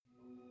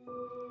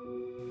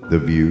The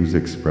views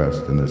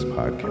expressed in this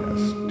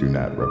podcast do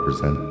not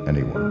represent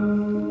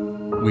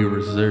anyone. We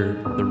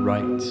reserve the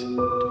right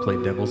to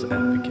play devil's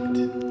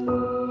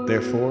advocate.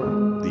 Therefore,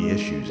 the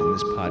issues in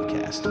this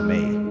podcast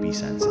may be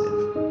sensitive.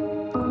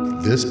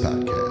 This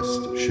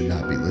podcast should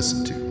not be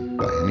listened to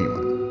by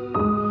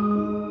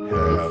anyone.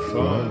 Have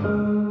fun.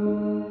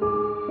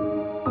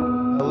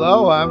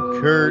 Hello,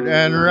 I'm Kurt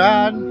and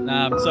Rod.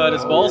 I'm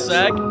Titus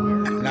Ballsack.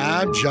 And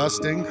I'm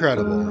just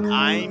incredible.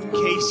 I'm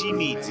Casey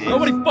Neaton,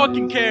 Nobody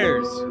fucking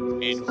cares.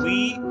 and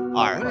we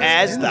are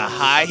As the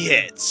High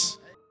Hits.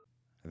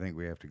 I think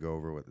we have to go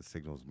over what the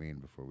signals mean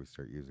before we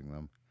start using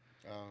them.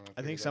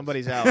 I think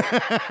somebody's out.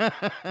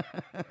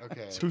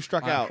 Okay. Who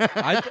struck out?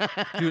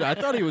 Dude, I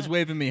thought he was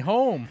waving me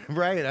home.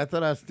 Right, I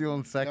thought I was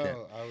stealing second.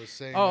 No, I was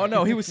saying. Oh, that-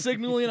 no, he was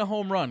signaling a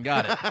home run.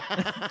 Got it.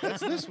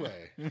 That's this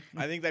way.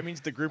 I think that means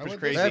the group I is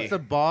went crazy. this That's a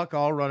balk,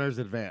 all runners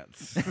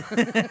advance.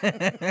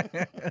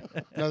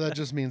 No, that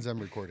just means I'm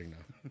recording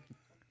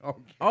now.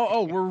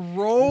 Oh, we're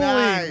rolling.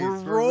 Nice,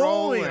 we're we're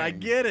rolling. rolling. I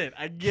get it.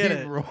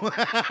 Keep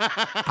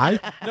rolling.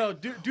 No,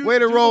 do Way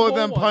to do roll the with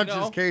them whole one, punches,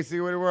 you know? Casey.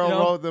 Way to You know?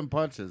 roll with them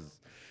punches.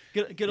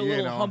 Get a You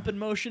little know. humping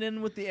motion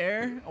in with the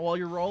air while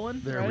you're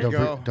rolling. There right? we Don't,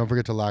 go. don't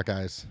forget to lock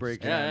eyes.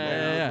 Break it.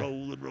 Yeah.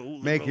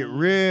 Make it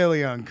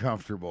really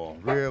uncomfortable.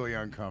 Really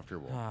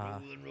uncomfortable. Ah,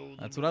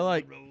 that's what I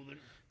like.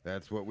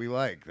 That's what we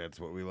like.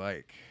 That's what we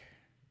like.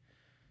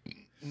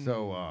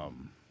 So,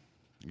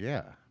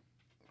 yeah.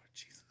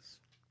 Jesus.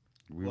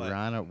 We What? were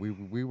on a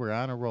we were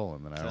on a roll,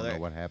 and then I don't Another- know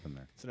what happened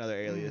there. It's another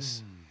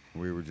alias.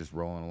 We were just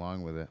rolling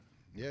along with it.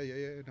 Yeah.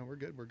 No, we're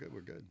good. We're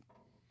good.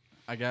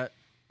 I got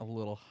a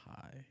little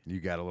high. You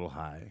got a little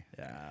high.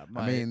 Yeah.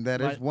 I mean,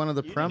 that is one of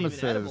the You didn't even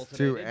edible premises today,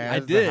 to did you? as I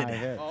the did. high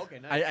hits. Oh, okay,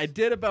 nice. I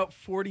did about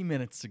 40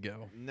 minutes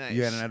ago. Nice.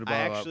 You had an edible I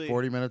about actually,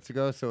 40 minutes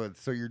ago, so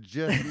you're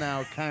just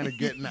now kind of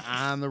getting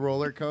on the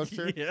roller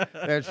coaster. Yeah.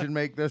 That should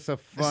make this a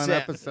fun Sa-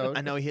 episode.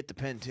 I know he hit the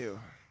pen too.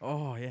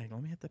 Oh, yeah.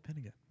 Let me hit that pen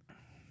again.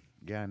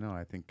 Yeah, no,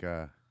 I think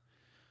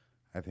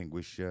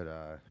we should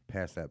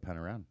pass that pen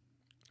around.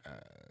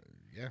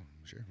 Yeah,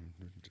 sure.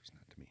 Just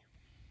not to me.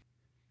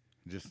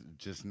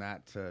 Just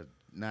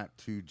not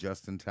too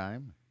just in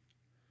time.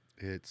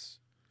 It's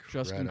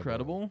Just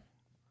incredible?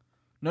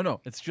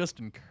 No. It's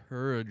just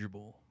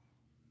encourageable.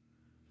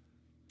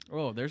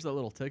 Oh, there's that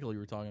little tickle you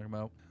were talking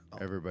about.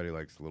 Everybody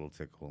likes a little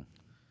tickle.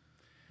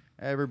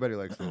 Everybody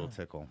likes a little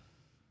tickle.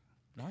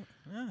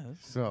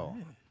 So,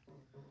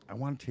 I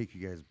want to take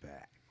you guys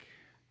back.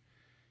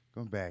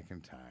 Going back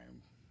in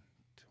time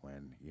to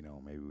when,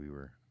 maybe we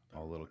were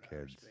all little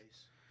kids.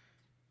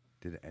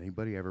 Did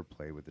anybody ever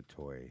play with the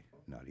toy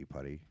Nutty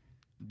Putty?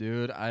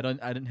 Dude, I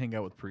didn't hang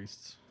out with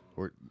priests.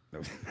 Or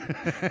no.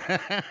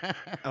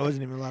 I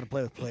wasn't even allowed to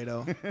play with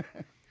Play-Doh.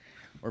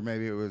 Or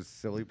maybe it was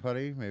Silly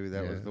Putty. Maybe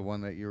that was Yeah. the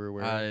one that you were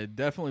aware of. I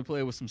definitely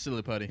play with some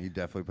silly putty. You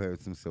definitely played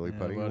with some Silly Yeah,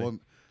 Putty. buddy. Well,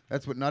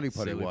 that's what Nutty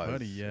Putty Silly was.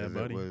 Putty, yeah, is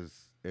buddy.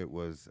 It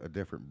was a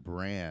different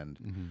brand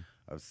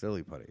of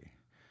Silly Putty.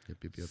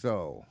 Yep.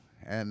 So,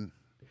 and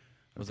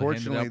Was it handed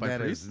out unfortunately, by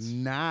that is priests?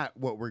 not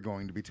what we're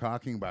going to be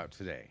talking about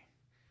today.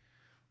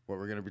 What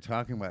we're going to be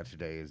talking about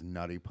today is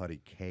Nutty Putty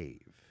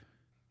Cave.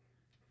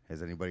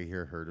 Has anybody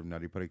here heard of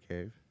Nutty Putty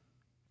Cave?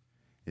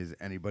 Is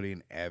anybody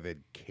an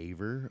avid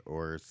caver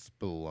or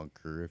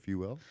spelunker, if you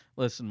will?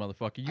 Listen,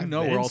 motherfucker, you I've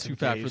know been we're in all some too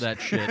fat for caves.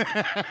 that shit.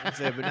 I'd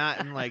say, but not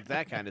in like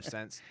that kind of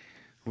sense.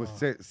 Well,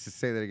 say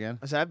that again.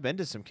 I said I've been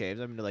to some caves.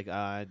 I've been to like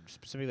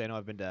specifically. I know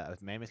I've been to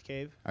Mammoth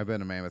Cave. I've been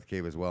to Mammoth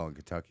Cave as well in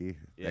Kentucky.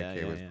 Yeah, that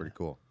cave yeah, was yeah. pretty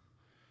cool.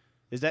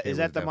 Is that Cave is was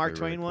that the Mark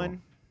definitely Twain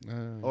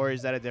really one, or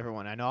is that a different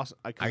one? I know. Also,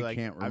 I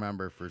can't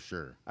remember for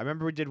sure. I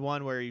remember we did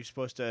one where you're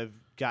supposed to have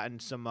gotten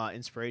some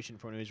inspiration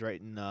from when he was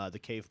writing the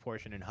cave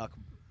portion in Huck,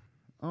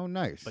 Oh,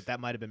 nice. but that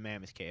might have been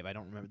Mammoth Cave. I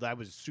don't remember. I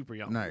was super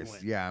young. when we Nice.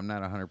 went. Yeah, I'm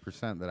not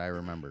 100% that I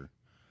remember.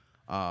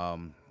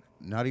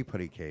 Nutty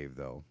Putty Cave,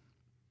 though.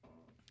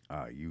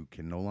 You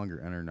can no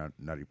longer enter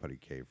Nutty Putty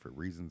Cave for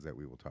reasons that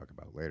we will talk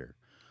about later.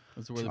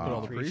 That's where they put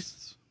all the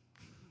Priests.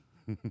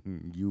 priests.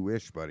 You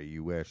wish, buddy.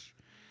 You wish.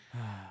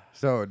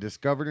 So,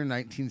 discovered in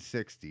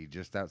 1960,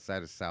 just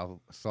outside of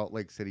Salt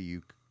Lake City,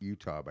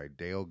 Utah, by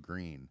Dale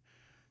Green,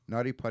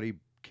 Nutty Putty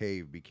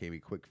Cave became a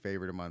quick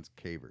favorite amongst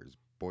cavers,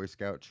 Boy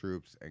Scout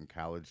troops, and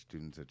college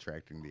students,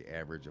 attracting the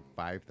average of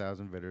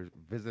 5,000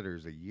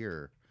 visitors a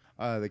year.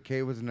 The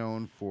cave was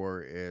known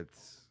for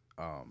its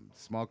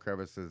small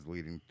crevices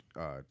leading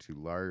to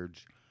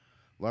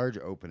large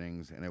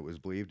openings, and it was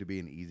believed to be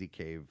an easy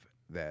cave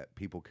that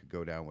people could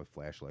go down with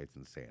flashlights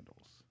and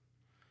sandals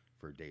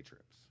for day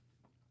trips.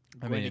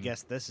 I'm going to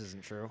guess this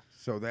isn't true.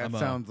 So that I'm,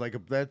 sounds like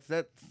that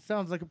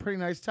sounds like a pretty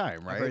nice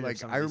time, I've heard right? of Like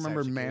some of I these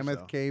remember types of caves, Mammoth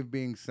though. Cave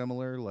being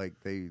similar, like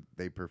they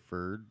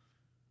preferred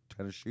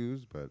tennis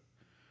shoes, but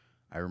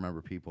I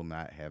remember people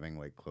not having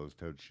like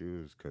closed-toed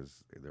shoes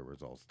because there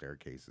was all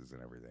staircases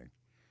and everything.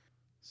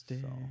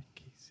 Staircases.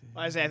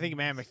 Well, I think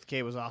Mammoth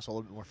Cave was also a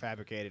little bit more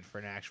fabricated for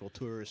an actual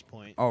tourist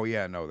point. Oh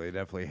yeah, no, they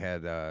definitely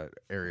had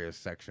areas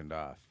sectioned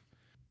off.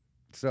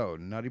 So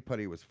Nutty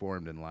Putty was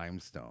formed in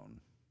limestone,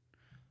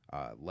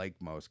 like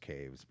most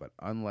caves, but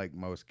unlike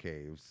most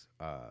caves,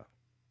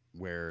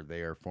 where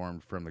they are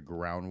formed from the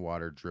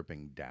groundwater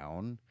dripping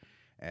down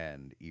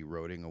and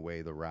eroding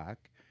away the rock.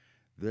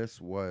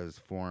 This was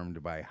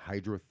formed by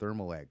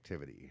hydrothermal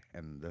activity,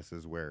 and this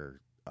is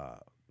where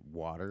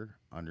water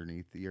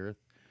underneath the earth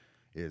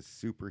is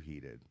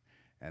superheated,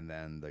 and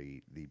then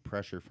the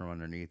pressure from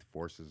underneath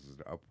forces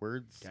it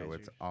upwards, so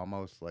it's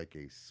almost like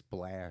a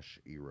splash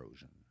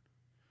erosion.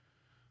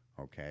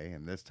 Okay,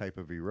 and this type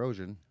of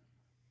erosion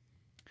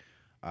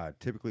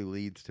typically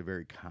leads to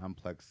very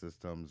complex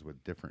systems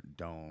with different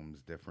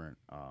domes, different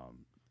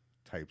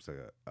types of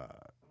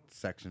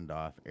sectioned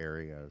off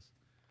areas.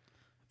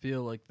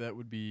 Feel like that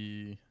would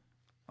be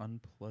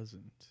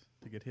unpleasant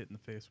to get hit in the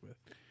face with.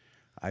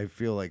 I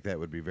feel like that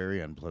would be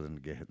very unpleasant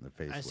to get hit in the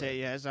face with. I say,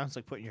 yeah, it sounds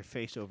like putting your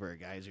face over a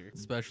geyser.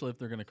 Especially if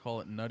they're going to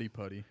call it Nutty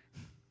Putty.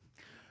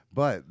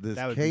 But this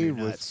That would be cave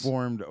was nuts.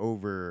 formed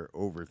over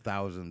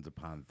thousands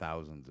upon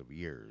thousands of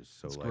years.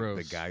 So It's like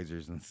gross. the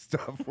geysers and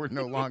stuff were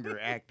no longer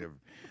active.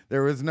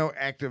 There was no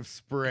active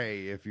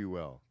spray, if you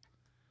will.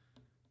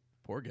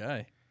 Poor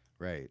guy.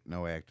 Right,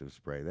 no active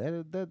spray.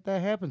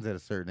 That happens at a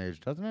certain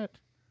age, doesn't it?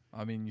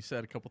 I mean, you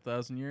said a couple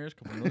thousand years,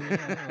 couple million.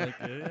 Like,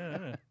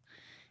 yeah.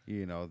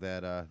 You know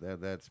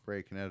that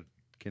spray can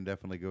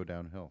definitely go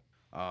downhill.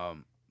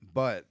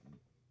 But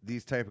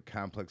these type of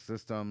complex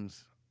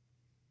systems,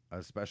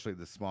 especially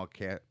the small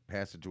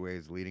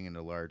passageways leading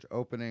into large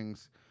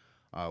openings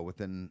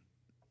within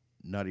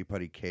Nutty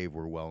Putty Cave,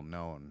 were well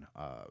known.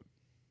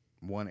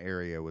 One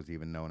area was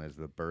even known as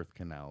the birth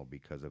canal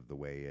because of the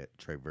way it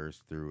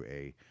traversed through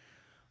a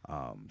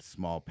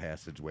small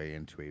passageway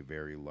into a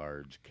very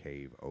large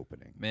cave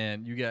opening.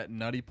 Man, you got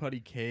Nutty Putty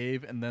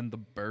Cave and then the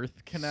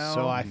birth canal.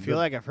 So I feel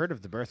like I've heard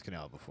of the birth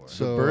canal before.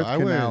 So birth I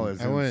canal went,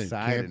 is I went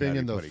inside a camping Nutty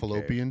in the Putty cave.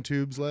 fallopian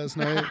tubes last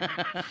night.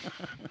 It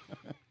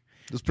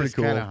was pretty Just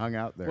cool. kind of hung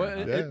out there. Well,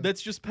 huh? Yeah.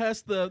 that's just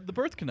past the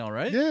birth canal,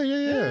 right? Yeah.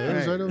 It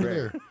was Right, right over right.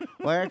 there,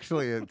 Well,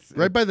 actually, it's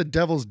right by the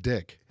devil's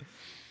dick.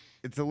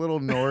 It's a little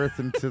north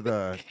and to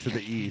the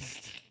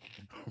east.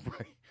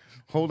 Right.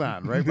 Hold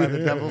on, right by the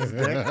devil's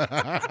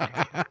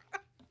dick.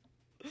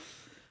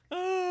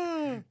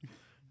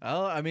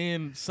 Well, I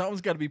mean,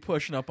 something's got to be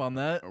pushing up on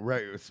that.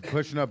 Right, it's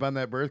pushing up on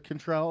that birth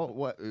control.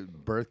 What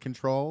birth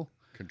control?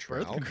 Control.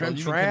 Birth control. You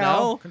mean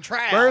Control.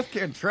 canal? Birth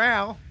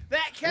control.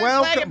 That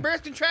Welcome. Volkswagen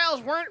birth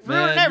controls weren't Man,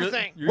 ruining you're-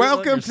 everything. you're letting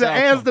Welcome to yourself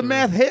As come the through.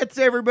 Meth Hits,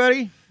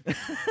 everybody.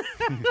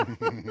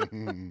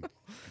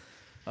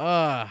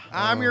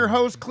 I'm your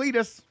host,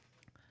 Cletus.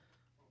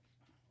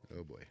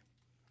 Oh boy,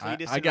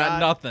 Cletus I and got Rod.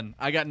 nothing.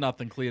 I got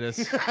nothing, Cletus.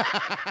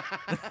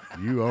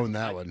 you own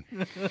that one.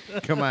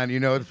 Come on, you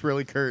know it's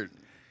really Kurt.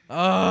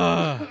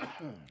 I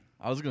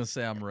was going to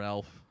say I'm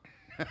Ralph.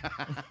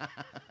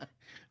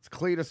 It's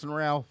Cletus and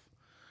Ralph.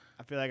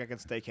 I feel like I can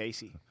stay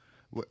Casey.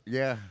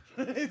 Yeah,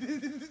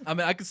 I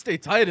mean, I could stay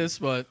Titus,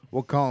 but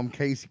we'll call him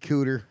Casey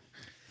Cooter.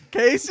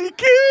 Casey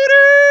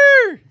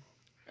Cooter!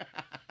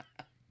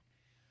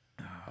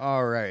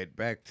 All right,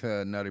 back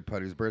to Nutty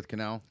Putty's birth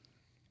canal.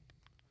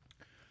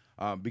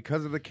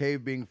 Because of the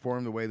cave being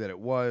formed the way that it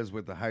was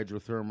with the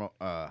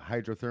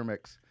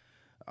hydrothermics,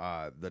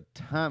 the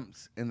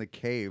temps in the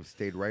cave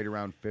stayed right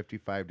around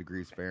 55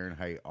 degrees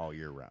Fahrenheit all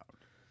year round.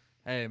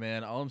 Hey,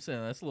 man, all I'm saying,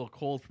 that's a little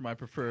cold for my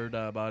preferred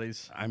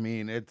bodies. I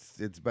mean, it's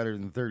better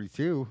than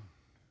 32.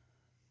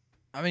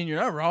 I mean, you're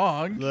not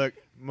wrong. Look,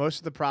 most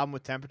of the problem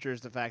with temperature is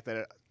the fact that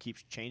it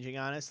keeps changing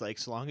on us. Like,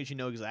 so long as you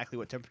know exactly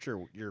what temperature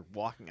you're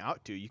walking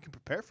out to, you can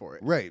prepare for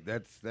it. Right,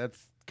 that's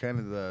kind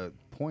of the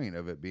point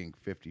of it being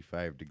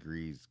 55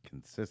 degrees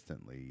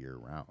consistently year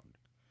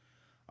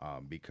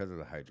round because of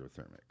the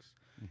hydrothermics.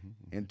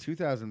 In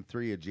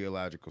 2003, a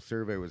geological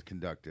survey was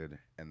conducted,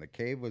 and the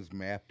cave was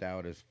mapped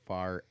out as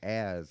far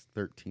as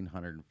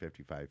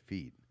 1,355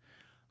 feet.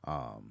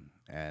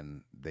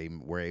 And they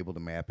were able to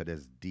map it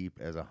as deep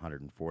as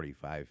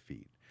 145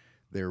 feet.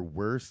 There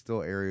were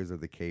still areas of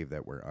the cave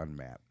that were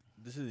unmapped.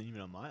 This isn't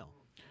even a mile.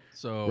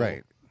 So,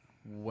 Right,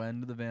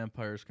 when do the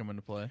vampires come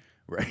into play?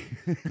 right.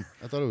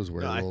 I thought it was I-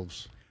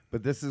 werewolves.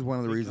 But this is one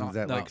of the reasons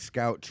that no. like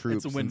scout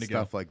troops and Wendigo.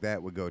 stuff like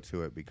that would go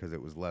to it because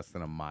it was less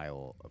than a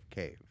mile of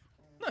cave.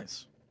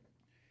 Nice.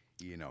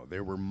 You know,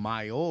 there were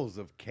miles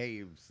of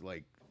caves,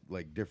 like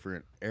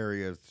different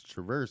areas to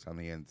traverse on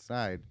the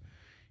inside,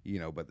 you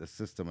know, but the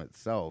system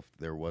itself,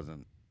 there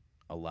wasn't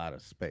a lot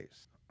of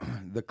space.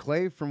 The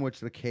clay from which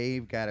the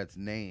cave got its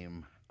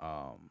name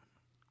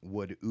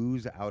would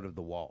ooze out of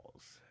the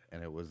walls,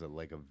 and it was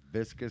like a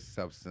viscous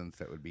substance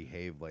that would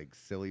behave like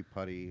silly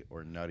putty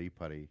or nutty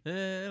putty,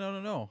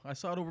 No. I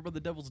saw it over by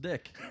the devil's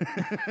dick.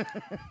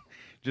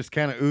 just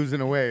kind of oozing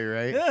away,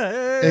 right?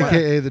 Yeah.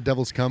 AKA the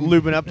devil's cum.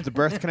 Lubing up the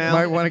birth canal.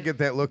 Might want to get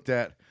that looked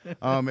at.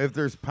 If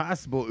there's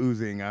possible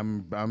oozing,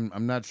 I'm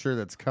not sure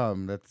that's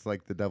cum. That's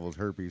like the devil's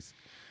herpes.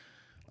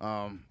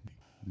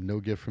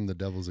 No gift from the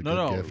devil's a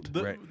No. good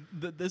gift.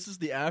 Right. This is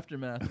the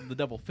aftermath of the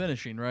devil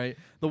finishing, right?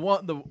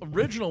 The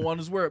original one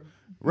is where it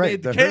Right,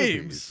 made the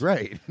herpes, caves.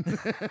 right?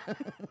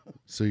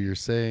 So you're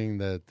saying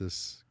that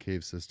this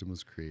cave system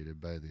was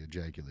created by the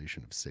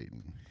ejaculation of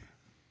Satan?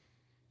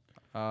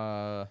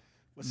 Was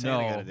What's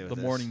Santa gotta No, do the with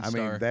this? morning I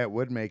star. mean, that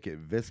would make it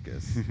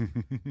viscous.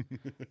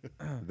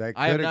 That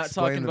I am could not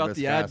explain talking the about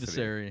the viscosity.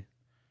 adversary.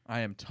 I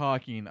am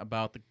talking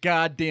about the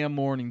goddamn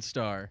morning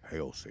star.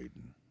 Hail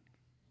Satan.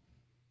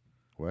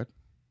 What?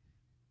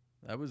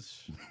 That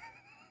was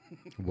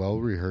Well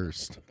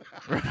rehearsed.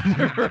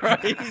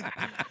 right,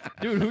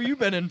 dude. Who you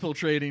been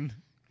infiltrating?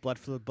 Blood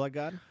for the blood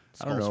god.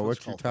 I don't know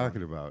what you're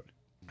talking about.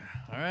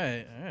 All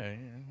right.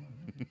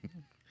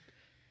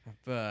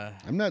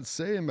 I'm not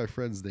saying my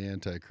friend's the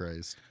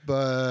Antichrist,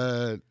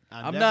 but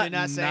I'm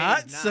definitely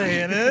not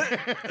saying it.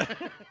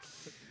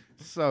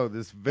 So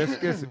this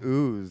viscous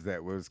ooze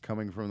that was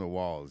coming from the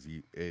walls,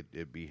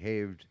 it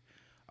behaved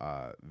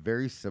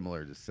very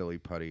similar to silly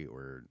putty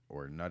or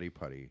nutty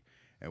putty,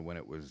 and when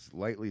it was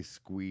lightly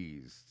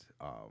squeezed,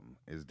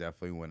 is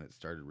definitely when it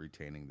started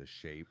retaining the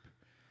shape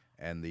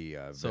and the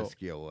So,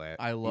 viscoelastic.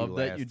 I love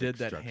that you did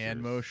that structures.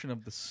 hand motion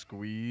of the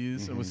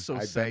squeeze. It was so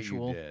I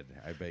sensual. bet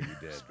you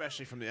did.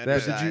 Especially from the That-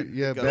 inside. did you?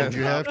 Yeah, Go but did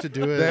you top. have to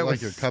do it That like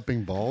was- you're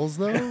cupping balls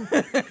though?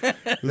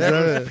 That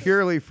was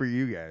purely for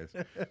you guys,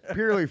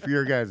 purely for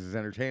your guys'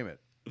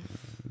 entertainment.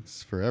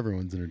 It's for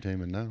everyone's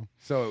entertainment now.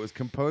 So it was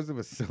composed of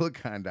a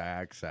silicon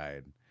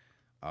dioxide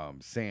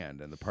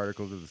sand, and the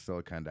particles of the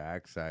silicon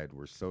dioxide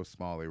were so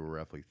small they were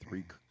roughly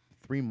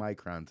three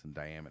microns in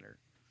diameter.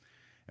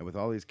 And with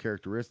all these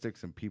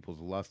characteristics and people's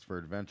lust for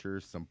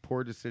adventure, some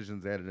poor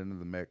decisions added into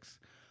the mix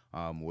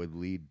would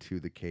lead to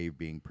the cave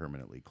being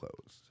permanently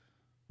closed.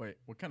 Wait,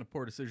 what kind of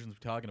poor decisions are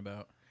we talking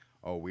about?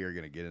 Oh, we are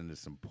going to get into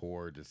some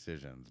poor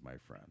decisions, my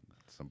friend.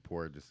 Some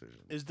poor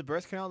decisions. Is the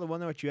birth canal the one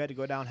that you had to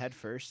go down head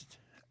first,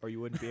 or you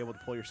wouldn't be able to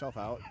pull yourself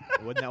out?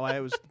 Wasn't that why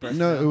it was the birth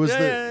No, canal? it was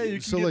Yeah, the you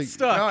can so get like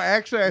stuck. No,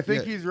 actually, I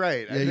think Yeah. he's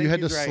right. I yeah, think you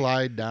had to he's right.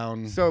 slide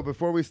down. So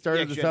before we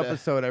started Yeah, this you had to-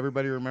 episode,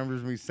 everybody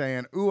remembers me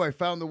saying, "Ooh, I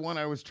found the one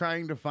I was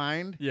trying to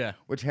find." Yeah.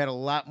 Which had a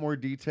lot more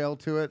detail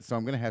to it. So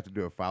I'm going to have to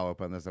do a follow-up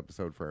on this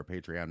episode for our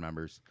Patreon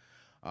members.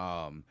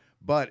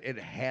 But it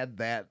had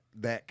that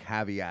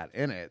caveat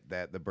in it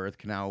that the birth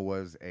canal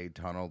was a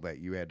tunnel that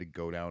you had to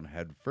go down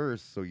head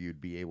first so you'd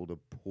be able to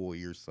pull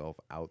yourself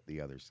out the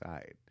other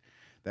side.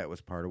 That was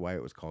part of why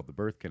it was called the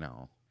birth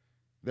canal.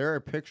 There are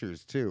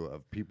pictures, too,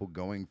 of people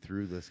going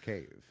through this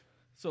cave.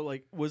 So,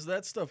 like, was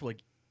that stuff,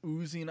 like,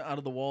 oozing out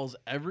of the walls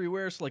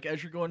everywhere? So, like,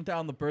 as you're going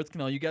down the birth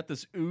canal, you got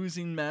this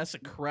oozing mess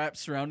of crap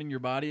surrounding your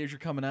body as you're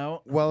coming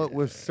out? Well, it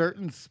was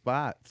certain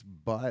spots,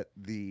 but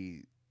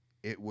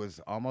it was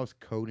almost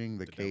coating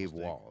the cave double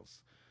stick.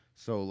 walls.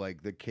 So,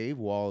 like, the cave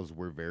walls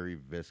were very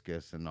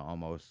viscous and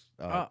almost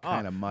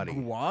kind of muddy.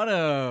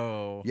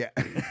 Guano. Yeah.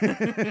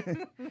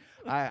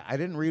 I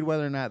didn't read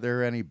whether or not there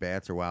were any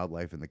bats or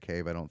wildlife in the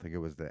cave. I don't think it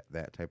was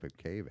that type of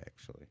cave,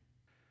 actually.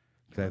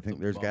 Because I That's think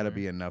a there's got to bummer.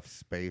 be enough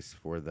space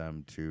for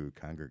them to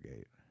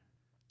congregate.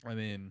 I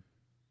mean,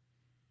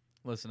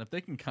 listen, if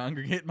they can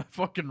congregate my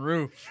fucking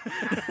roof.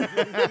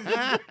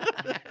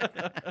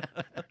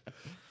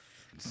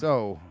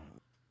 So,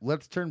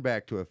 let's turn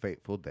back to a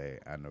fateful day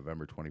on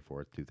November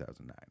 24th,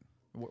 2009.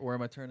 Where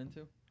am I turning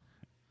to?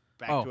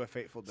 Back Oh. to a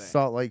fateful day.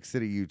 Salt Lake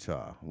City,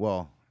 Utah.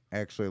 Well,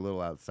 actually a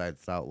little outside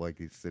Salt Lake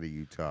City,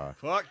 Utah.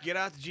 Fuck, get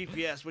out the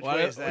GPS. Which Why-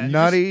 way is that?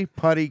 Nutty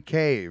Putty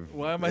Cave.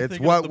 Why am I It's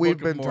thinking of what the we've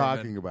Book of been Mormon?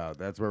 talking about.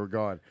 That's where we're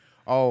going.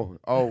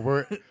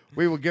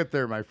 We will get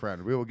there, my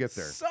friend. We will get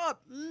there. Salt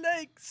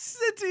Lake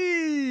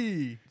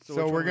City. So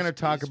which we're one going to was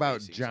talk police about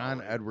facing? John Salt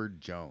Lake?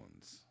 Edward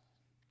Jones.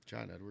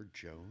 John Edward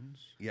Jones.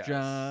 Yes.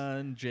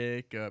 John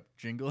Jacob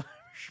Jingle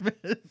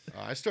Schmidt.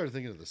 I started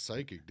thinking of the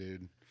psychic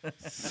dude.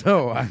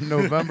 So on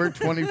November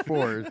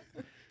 24th,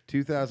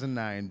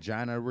 2009,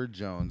 John Edward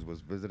Jones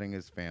was visiting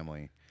his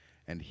family,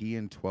 and he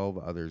and 12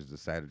 others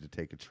decided to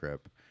take a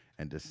trip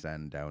and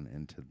descend down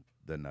into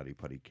the Nutty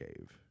Putty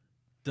Cave.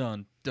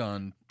 Dun,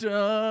 dun,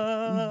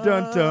 dun.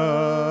 Dun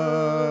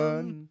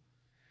dun.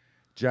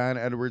 John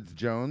Edwards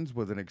Jones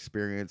was an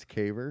experienced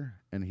caver,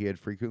 and he had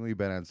frequently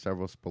been on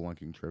several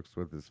spelunking trips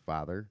with his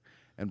father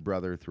and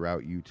brother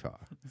throughout Utah.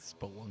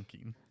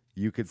 Spelunking.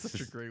 You could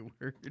Such a great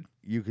word.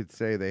 you could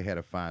say they had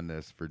a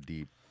fondness for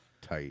deep,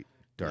 tight,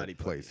 dark Nutty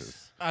putties.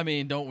 places. I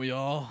mean, don't we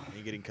all?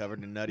 You're getting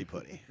covered in nutty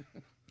putty.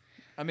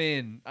 I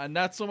mean,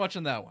 not so much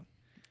in that one.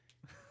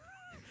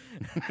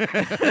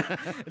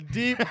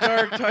 Deep,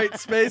 dark, tight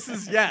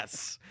spaces,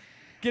 yes.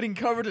 Getting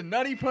covered in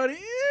nutty putty.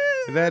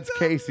 That's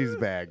Casey's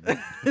bag.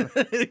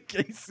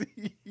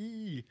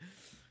 Casey.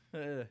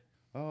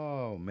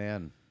 Oh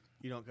man,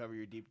 You don't cover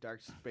your deep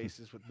dark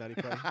spaces with nutty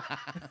putty.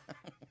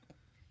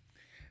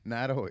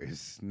 not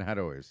always, not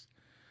always.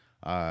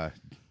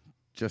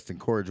 Just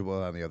incorrigible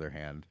on the other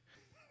hand.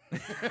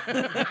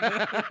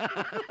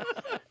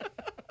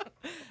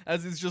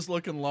 As he's just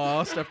looking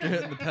lost after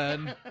hitting the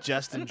pen.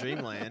 Just in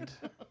Dreamland.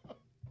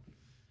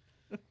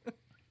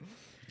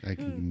 I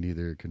can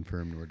neither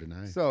confirm nor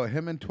deny. So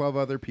him and 12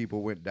 other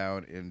people went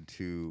down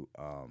into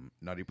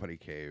Nutty Putty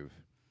Cave.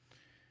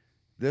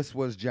 This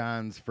was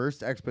John's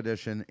first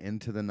expedition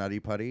into the Nutty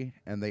Putty,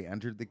 and they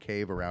entered the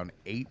cave around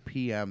 8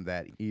 p.m.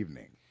 that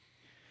evening.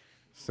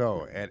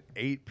 So at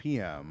 8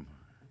 p.m.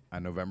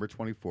 on November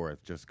 24th,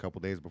 just a couple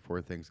days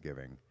before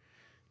Thanksgiving,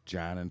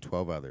 John and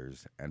 12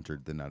 others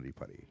entered the Nutty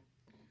Putty.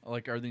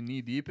 Like, are they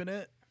knee deep in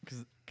it?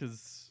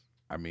 Because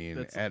I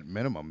mean, at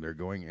minimum, they're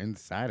going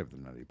inside of the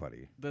Nutty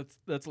Putty.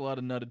 that's a lot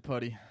of nutted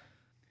putty.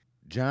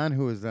 John,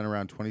 who was then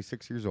around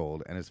 26 years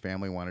old, and his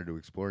family wanted to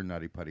explore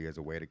Nutty Putty as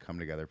a way to come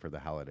together for the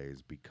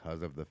holidays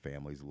because of the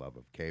family's love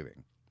of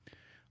caving.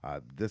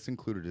 This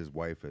included his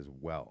wife as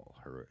well.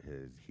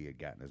 He had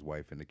gotten his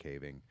wife into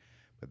caving,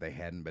 but they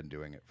hadn't been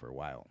doing it for a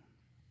while.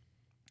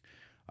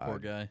 Poor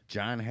guy.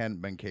 John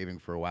hadn't been caving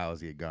for a while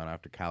as he had gone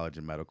off to college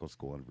and medical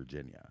school in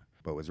Virginia,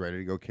 but was ready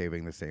to go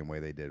caving the same way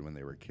they did when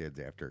they were kids.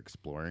 After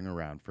exploring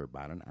around for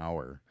about an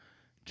hour,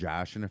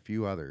 Josh and a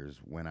few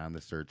others went on the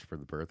search for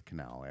the birth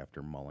canal.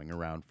 After mulling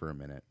around for a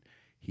minute,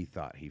 he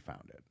thought he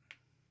found it.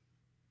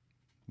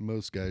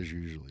 Most guys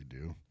usually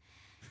do.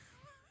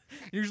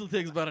 Usually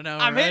takes about an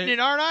hour. I'm hitting right? it,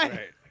 aren't I?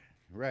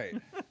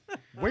 Right.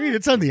 Wait,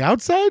 it's on the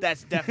outside?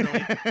 That's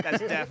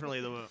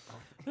definitely the move.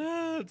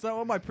 It's not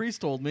what my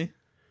priest told me.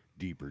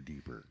 Deeper.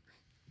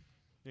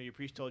 No, your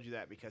priest told you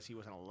that because he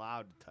wasn't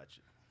allowed to touch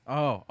it.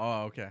 Oh,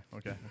 okay.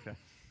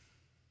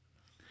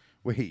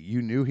 Wait,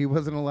 you knew he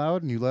wasn't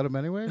allowed and you let him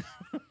anyways?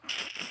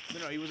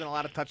 No, he wasn't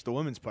allowed to touch the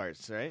woman's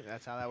parts, right?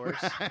 That's how that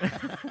works.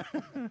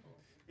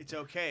 It's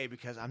okay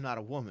because I'm not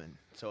a woman,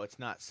 so it's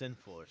not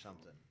sinful or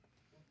something.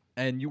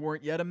 And you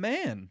weren't yet a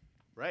man.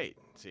 Right,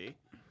 see?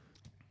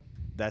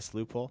 That's the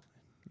loophole.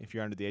 If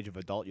you're under the age of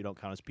adult, you don't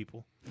count as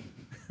people.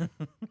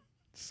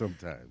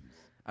 Sometimes.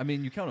 I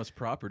mean, you count as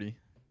property.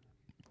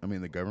 I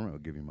mean, the government will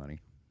give you money.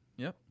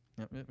 Yep.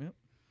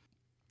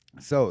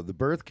 So the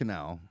birth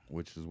canal,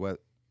 which is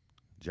what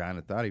John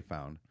had thought he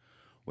found,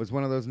 was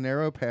one of those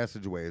narrow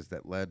passageways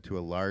that led to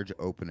a large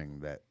opening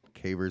that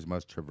cavers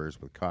must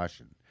traverse with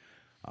caution.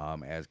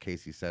 As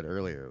Casey said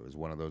earlier, it was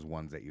one of those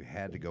ones that you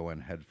had to go in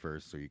head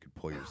first so you could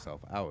pull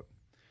yourself out.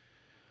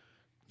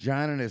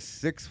 John, in his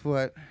 6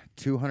 foot,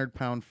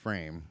 200-pound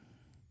frame,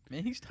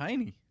 Man, he's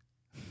tiny.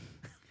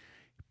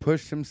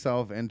 pushed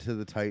himself into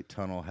the tight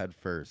tunnel head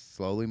first,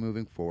 slowly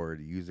moving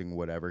forward, using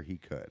whatever he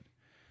could.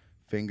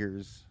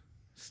 Fingers,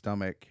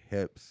 stomach,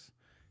 hips,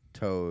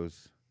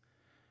 toes.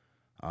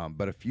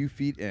 But a few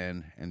feet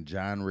in, and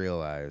John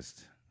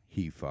realized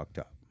he fucked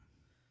up.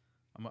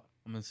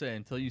 I'm going to say,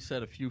 until you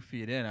said a few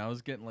feet in, I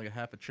was getting like a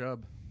half a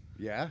chub.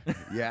 Yeah,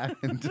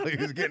 until he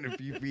was getting a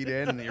few feet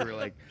in, and you were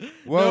like,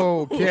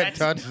 whoa, can't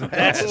touch that.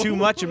 That's too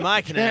much in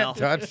my canal.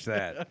 Can't touch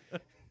that.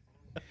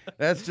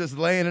 That's just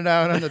laying it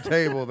out on the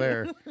table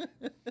there.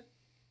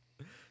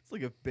 It's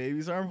like a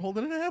baby's arm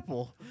holding an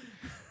apple.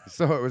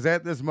 So it was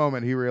at this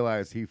moment he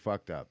realized he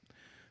fucked up.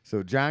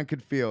 So John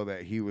could feel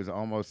that he was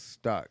almost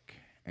stuck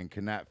and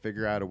could not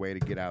figure out a way to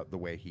get out the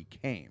way he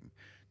came,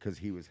 because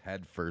he was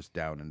head first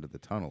down into the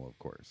tunnel, of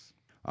course.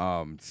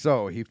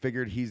 So he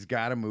figured he's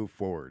got to move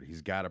forward.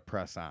 He's got to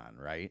press on,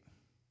 right?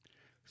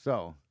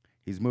 So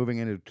he's moving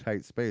into a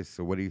tight space.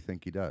 So what do you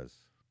think he does?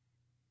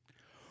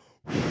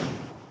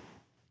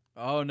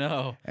 Oh,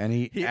 no. And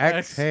he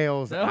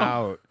exhales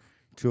out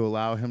to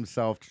allow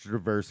himself to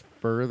traverse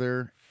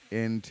further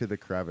into the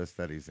crevice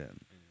that he's in.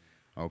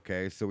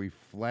 Okay, so he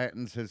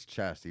flattens his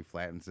chest, he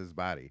flattens his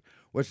body,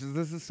 this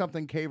is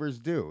something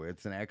cavers do.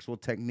 It's an actual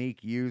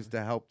technique used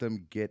to help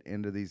them get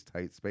into these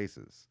tight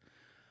spaces.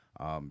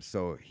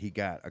 So he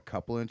got a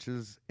couple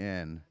inches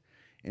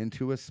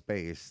into a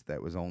space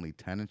that was only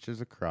 10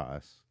 inches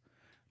across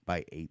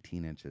by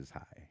 18 inches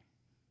high.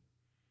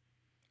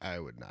 I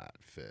would not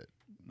fit.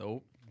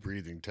 Nope.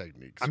 Breathing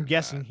techniques. I'm are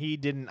guessing not. he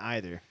didn't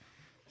either.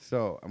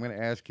 So I'm going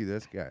to ask you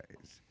this,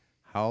 guys.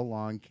 How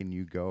long can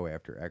you go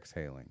after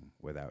exhaling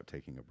without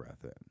taking a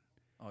breath in?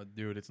 Oh,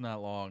 dude, it's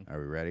not long. Are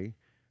we ready?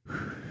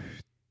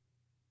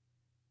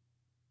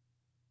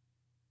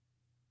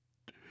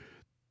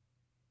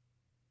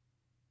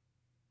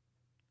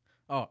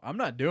 Oh, I'm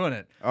not doing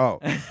it. Oh,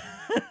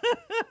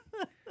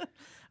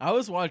 I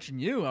was watching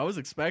you. I was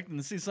expecting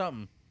to see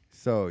something.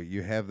 so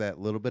you have that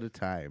little bit of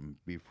time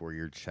before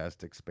your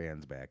chest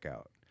expands back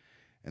out.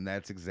 And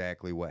that's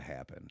exactly what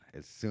happened.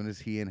 As soon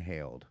as he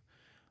inhaled,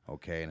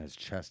 okay, and his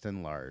chest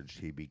enlarged,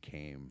 he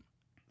became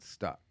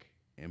stuck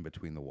in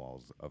between the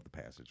walls of the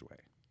passageway.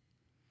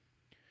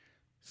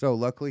 So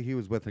luckily he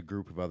was with a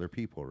group of other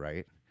people,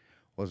 right?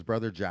 Well, his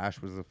brother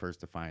Josh was the first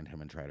to find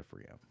him and try to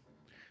free him.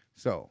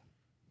 So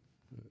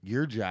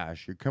you're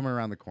Josh, you're coming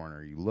around the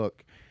corner, you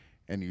look,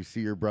 and you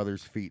see your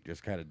brother's feet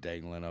just kind of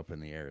dangling up in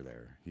the air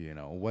there. You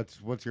know,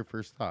 what's your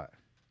first thought?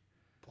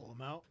 Pull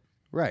him out.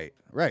 Right.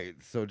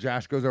 So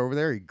Josh goes over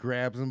there, he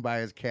grabs him by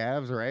his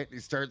calves, right? He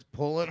starts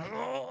pulling.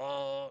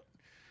 Oh,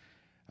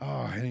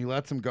 and he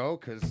lets him go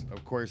because,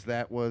 of course,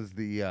 that was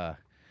the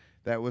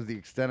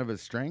extent of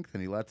his strength,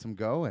 and he lets him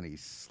go, and he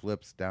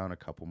slips down a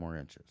couple more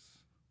inches.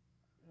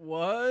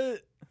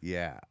 What?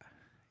 Yeah.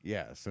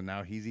 So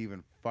now he's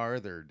even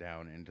farther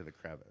down into the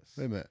crevice.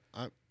 Wait a minute.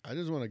 I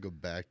just want to go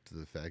back to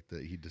the fact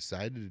that he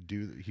decided to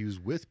do. He was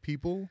with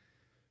people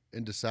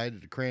and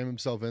decided to cram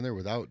himself in there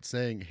without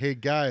saying, "Hey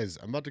guys,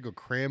 I'm about to go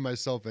cram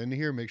myself in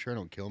here. Make sure I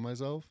don't kill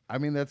myself." I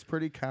mean, that's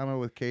pretty common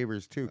with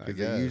cavers too, I because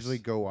they guess. usually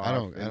go I off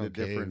don't into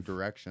different cave.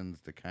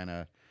 directions to kind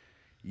of,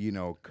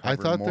 I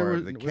cover thought more there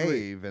of was- the wait,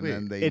 cave, and wait.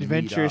 then they meet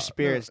Adventurous up.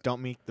 spirits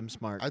don't make them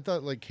smart. I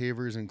thought like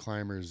cavers and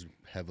climbers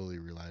heavily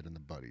relied on the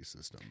buddy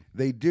system.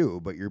 They do,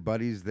 but your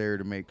buddy's there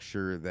to make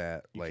sure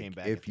that, You came like,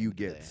 back at if the you end of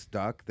the get day.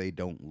 stuck, they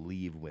don't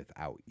leave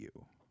without you.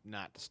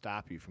 Not to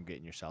stop you from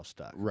getting yourself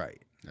stuck.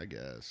 Right. I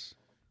guess.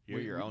 You're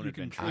your own You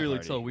can adventure clearly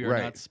party. tell we are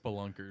Right. not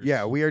spelunkers.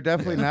 Yeah, we are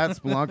definitely not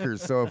spelunkers.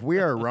 So if we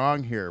are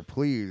wrong here,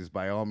 please,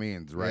 by all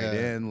means, write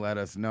Yeah. in, let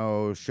us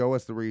know, show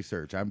us the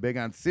research. I'm big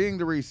on seeing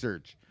the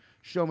research.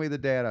 Show me the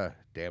data.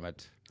 Damn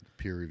it.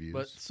 Peer reviews.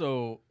 But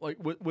so, like,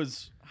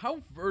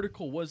 how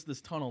vertical was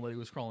this tunnel that he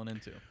was crawling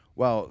into?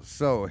 Well,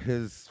 so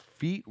his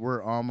feet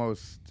were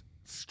almost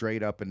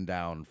straight up and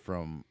down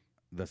from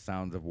the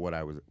sounds of what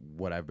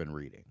I've been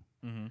reading.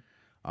 Mm-hmm.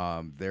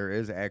 There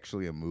is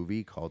actually a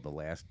movie called The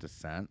Last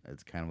Descent.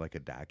 It's kind of like a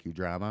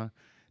docudrama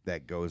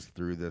that goes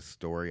through this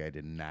story. I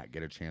did not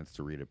get a chance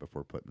to read it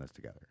before putting this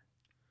together,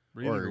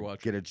 Reading or or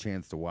watching? get a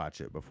chance to watch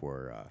it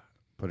before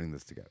putting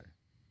this together.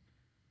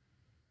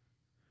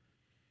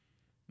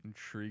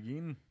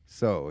 Intriguing.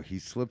 So he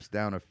slips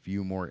down a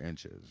few more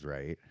inches,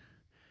 right?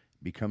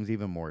 Becomes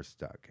even more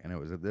stuck. And it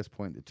was at this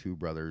point the two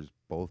brothers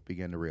both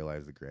began to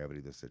realize the gravity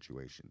of the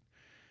situation.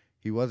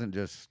 He wasn't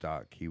just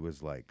stuck, he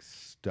was like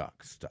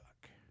stuck.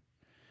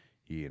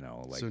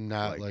 Like so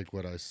not like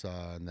what I saw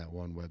on that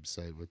one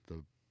website with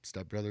the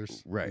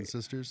stepbrothers Right. and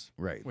sisters.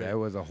 right. Wait. That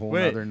was a whole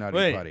Wait, nother nutty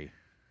wait. putty.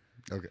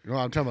 Okay. No,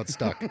 I'm talking about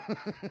stuck.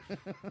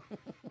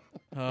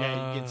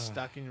 Yeah, you get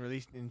stuck and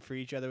released and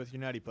free each other with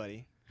your nutty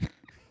putty.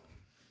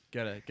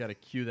 Gotta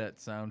cue that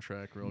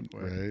soundtrack real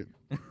quick.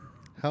 Right.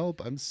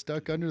 Help, I'm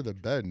stuck under the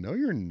bed. No,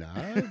 you're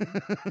not.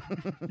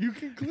 You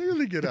can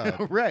clearly get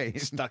out. Right.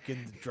 Stuck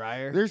in the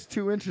dryer. There's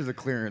 2 inches of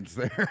clearance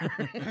there.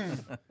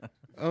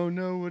 Oh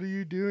no, what are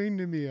you doing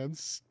to me? I'm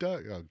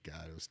stuck. Oh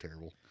god, it was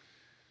terrible.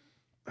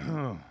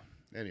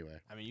 Anyway.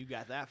 I mean, you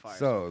got that far.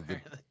 So the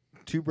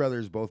two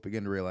brothers both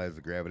began to realize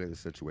the gravity of the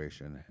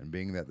situation, and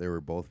being that they were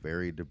both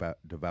very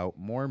devout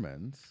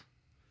Mormons,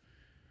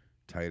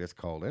 Titus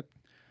called it,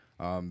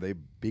 they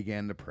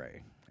began to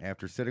pray.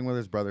 After sitting with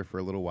his brother for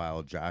a little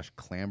while, Josh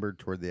clambered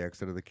toward the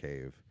exit of the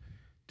cave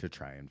to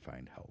try and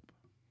find help.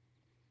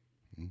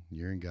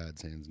 You're in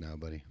God's hands now,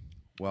 buddy.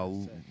 Well,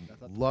 That's it. I thought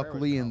the prayer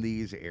luckily would in help.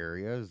 these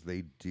areas,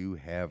 they do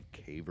have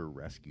caver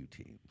rescue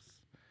teams.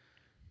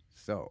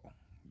 So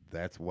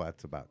that's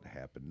what's about to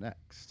happen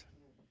next.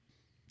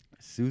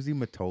 Susie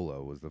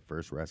Matola was the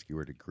first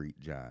rescuer to greet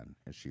John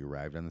as she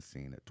arrived on the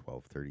scene at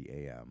 12:30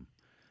 a.m.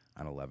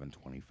 on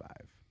 11/25.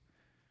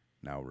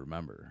 Now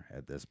remember,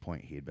 at this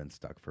point, he had been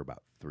stuck for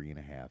about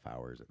 3.5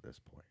 hours at this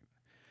point.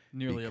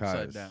 Nearly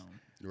upside Because- down.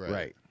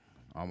 Right.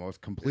 Almost Is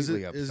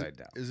completely it, is upside it-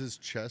 down. Is his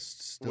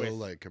chest still With-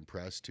 like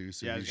compressed too?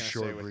 So Yeah, I was he's gonna say,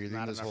 short with breathing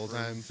not this enough whole room.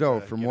 time. So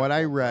to from get what a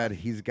I full read, breath.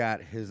 he's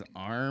got his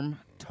arm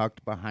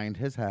tucked behind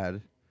his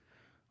head,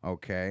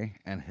 okay,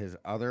 and his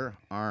other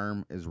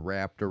arm is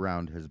wrapped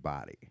around his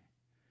body.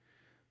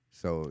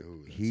 So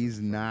Ooh, that he's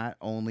sounds fun. not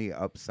only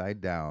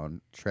upside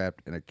down,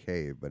 trapped in a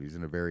cave, but he's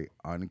in a very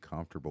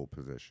uncomfortable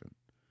position.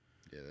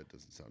 Yeah, that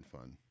doesn't sound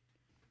fun.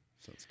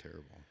 Sounds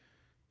terrible.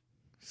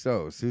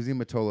 So Susie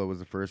Matola was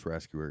the first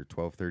rescuer,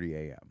 12:30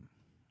 a.m.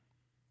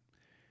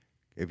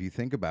 If you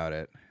think about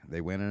it,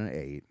 they went in at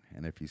 8,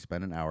 and if you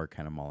spend an hour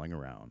kind of mulling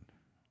around,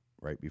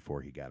 right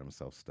before he got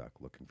himself stuck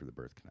looking for the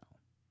birth canal.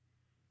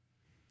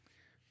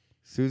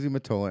 Susie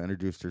Matola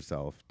introduced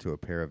herself to a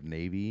pair of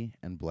navy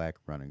and black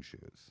running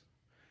shoes.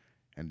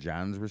 And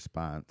John's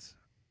response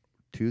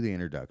to the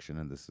introduction,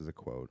 and this is a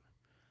quote,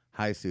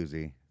 "Hi,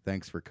 Susie.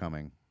 Thanks for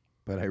coming,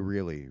 but I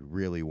really,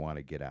 really want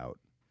to get out."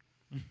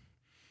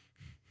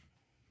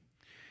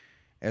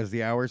 As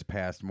the hours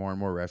passed, more and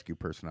more rescue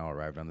personnel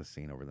arrived on the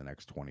scene over the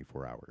next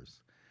 24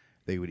 hours.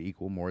 They would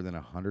equal more than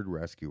 100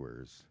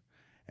 rescuers,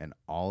 and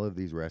all of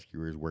these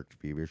rescuers worked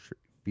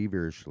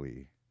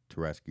feverishly to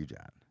rescue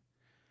John.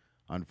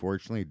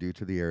 Unfortunately, due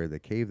to the area of the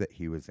cave that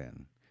he was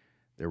in,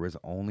 there was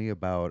only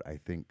about, I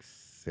think,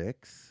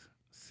 six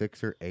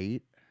or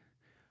eight.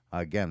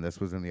 Again, this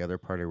was in the other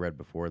part I read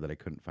before that I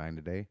couldn't find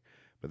today,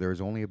 but there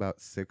was only about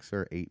 6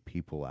 or 8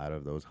 people out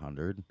of those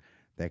 100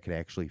 that could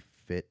actually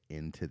fit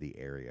into the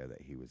area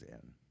that he was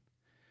in.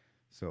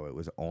 So it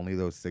was only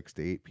those 6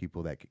 to 8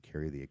 people that could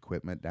carry the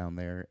equipment down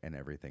there and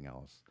everything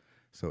else.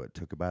 So it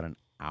took about an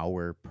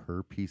hour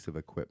per piece of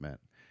equipment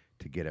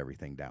to get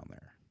everything down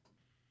there.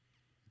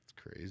 It's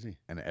crazy.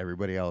 And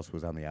everybody else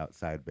was on the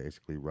outside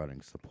basically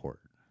running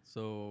support.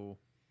 So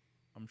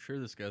I'm sure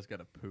this guy's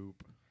got a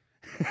poop.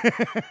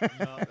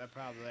 No, that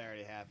probably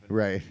already happened.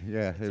 Right.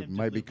 Yeah. It Attempted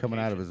might be coming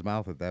out of lubrication. his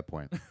mouth at that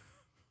point.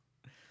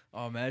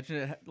 Oh, imagine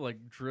it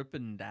like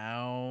dripping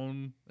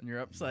down, and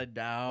you're upside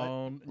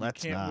down. And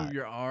let's you can't not. move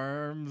your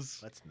arms.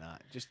 Let's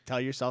not. Just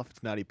tell yourself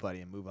it's Nutty Putty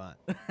and move on.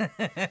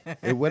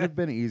 It would have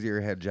been easier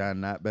had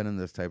John not been in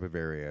this type of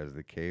area, as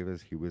the cave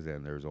as he was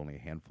in, there was only a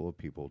handful of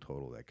people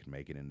total that could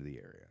make it into the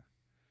area.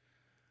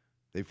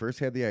 They first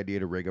had the idea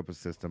to rig up a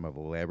system of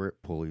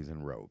elaborate pulleys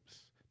and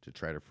ropes to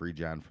try to free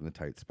John from the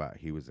tight spot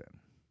he was in.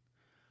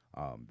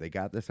 They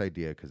got this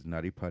idea because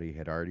Nutty Putty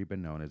had already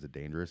been known as a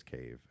dangerous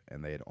cave,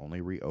 and they had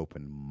only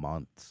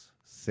reopened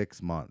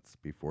 6 months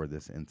before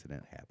this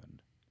incident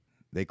happened.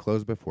 They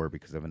closed before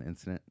because of an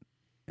incident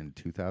in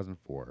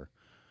 2004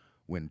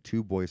 when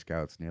 2 Boy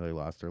Scouts nearly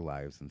lost their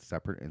lives in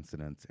separate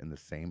incidents in the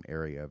same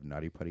area of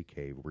Nutty Putty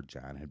Cave where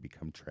John had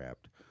become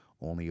trapped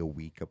only a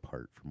week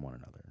apart from one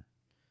another.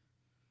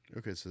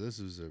 Okay, so this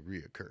is a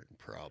reoccurring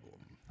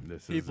problem.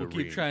 People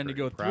keep trying to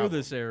go through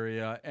this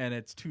area, and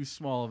it's too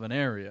small of an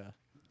area.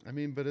 I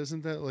mean, but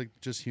isn't that like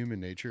just human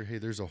nature? Hey,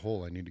 there's a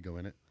hole. I need to go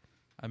in it.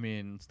 I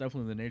mean, it's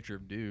definitely the nature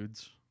of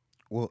dudes.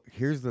 Well,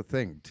 here's the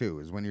thing too: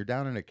 is when you're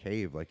down in a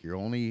cave, like the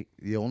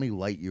only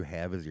light you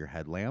have is your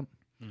headlamp,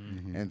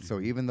 and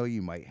so even though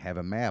you might have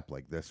a map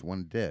like this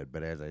one did,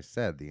 but as I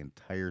said, the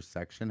entire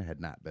section had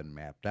not been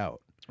mapped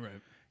out.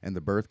 Right. And the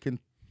birth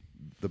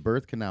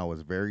canal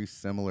was very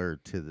similar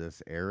to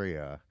this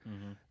area.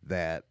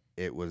 That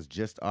it was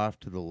just off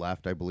to the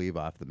left, I believe,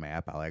 off the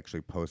map. I'll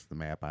actually post the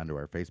map onto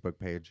our Facebook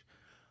page,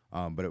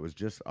 but it was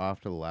just off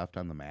to the left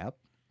on the map.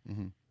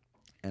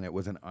 And it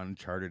was an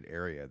uncharted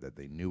area that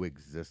they knew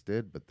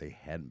existed, but they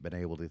hadn't been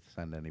able to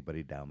send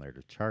anybody down there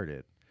to chart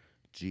it.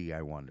 Gee,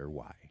 I wonder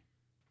why.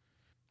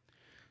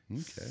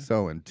 Okay.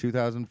 So in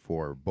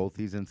 2004, both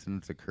these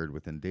incidents occurred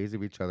within days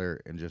of each other.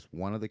 In just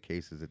one of the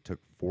cases, it took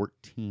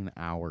 14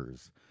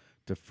 hours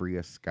to free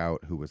a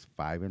scout who was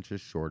 5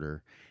 inches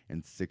shorter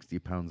and 60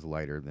 pounds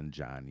lighter than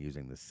John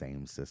using the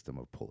same system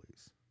of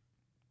pulleys.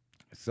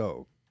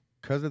 So,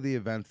 because of the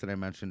events that I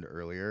mentioned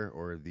earlier,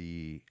 or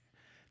the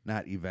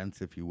not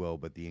events, if you will,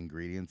 but the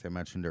ingredients I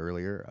mentioned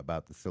earlier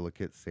about the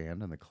silicate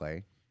sand and the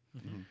clay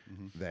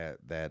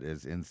that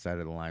is inside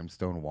of the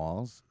limestone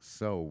walls.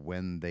 So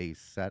when they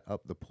set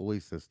up the pulley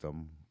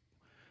system,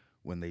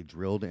 when they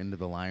drilled into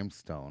the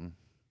limestone,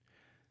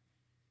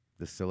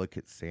 the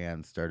silicate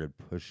sand started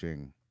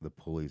pushing the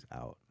pulleys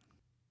out.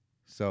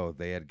 So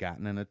they had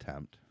gotten an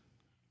attempt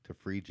to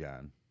free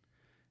John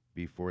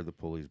before the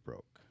pulleys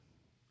broke.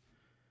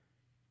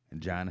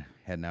 And John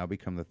had now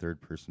become the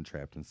third person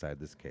trapped inside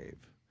this cave.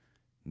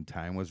 And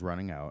time was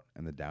running out,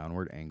 and the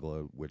downward angle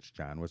at which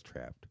John was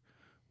trapped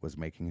was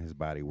making his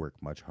body work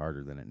much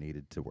harder than it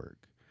needed to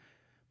work.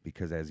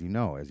 Because as you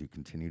know, as you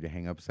continue to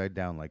hang upside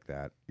down like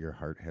that, your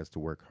heart has to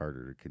work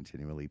harder to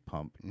continually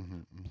pump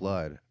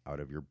blood out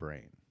of your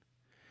brain.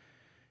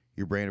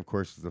 Your brain, of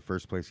course, is the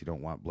first place you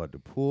don't want blood to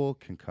pool,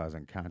 can cause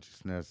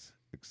unconsciousness,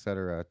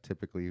 etc.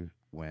 Typically,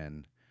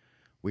 when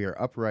we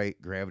are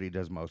upright, gravity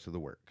does most of the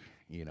work.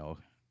 You know,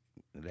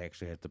 it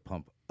actually has to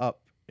pump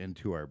up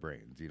into our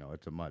brains. You know,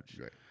 it's a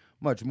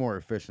much more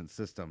efficient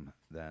system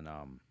than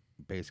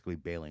basically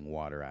bailing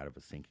water out of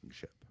a sinking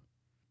ship.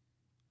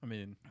 I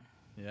mean,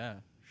 yeah,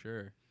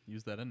 sure.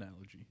 Use that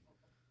analogy.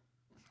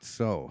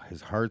 So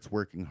his heart's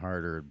working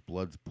harder,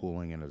 blood's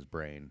pooling in his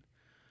brain.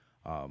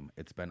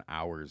 It's been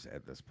hours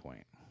at this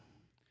point.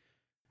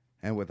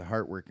 And with the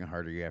heart working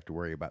harder, you have to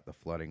worry about the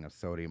flooding of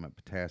sodium and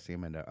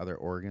potassium into other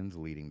organs,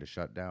 leading to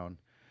shutdown.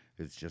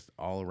 It's just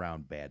all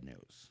around bad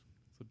news.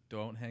 So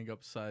don't hang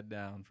upside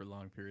down for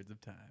long periods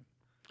of time.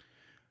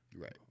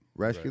 Right.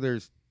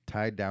 Rescuers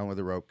tied down with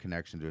a rope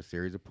connection to a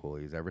series of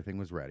pulleys. Everything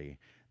was ready.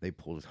 They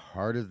pulled as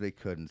hard as they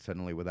could, and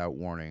suddenly, without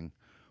warning,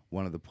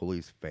 one of the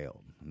pulleys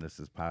failed. And this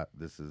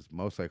is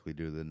most likely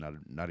due to the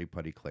Nutty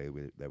Putty clay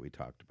that we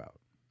talked about.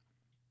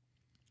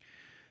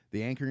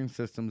 The anchoring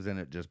systems in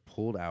it just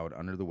pulled out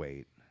under the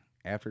weight.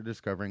 After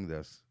discovering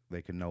this,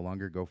 they could no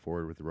longer go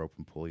forward with the rope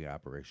and pulley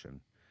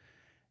operation,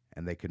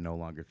 and they could no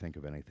longer think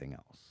of anything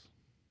else.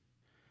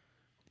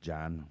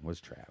 John was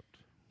trapped.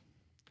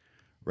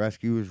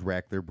 Rescuers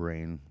racked their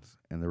brains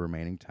in the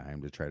remaining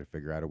time to try to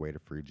figure out a way to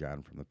free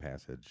John from the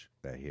passage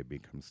that he had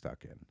become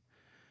stuck in.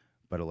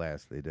 But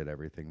alas, they did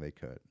everything they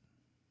could.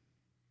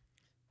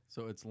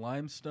 So it's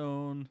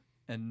limestone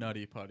and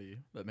Nutty Putty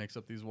that makes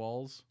up these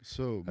walls.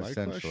 So my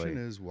Essentially. question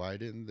is, why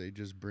didn't they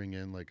just bring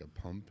in like a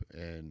pump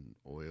and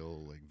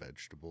oil, like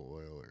vegetable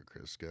oil or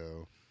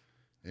Crisco,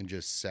 and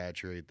just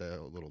saturate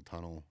that little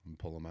tunnel and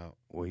pull them out?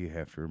 Well, you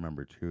have to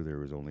remember, too, there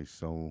was only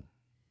so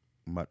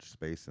much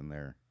space in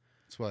there.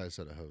 That's why I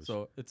said a hose.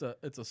 So it's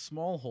a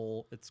small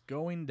hole. It's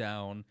going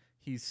down.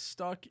 He's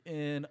stuck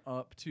in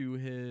up to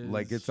his...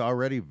 Like, it's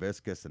already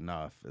viscous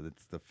enough.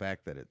 It's the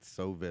fact that it's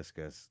so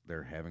viscous,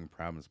 they're having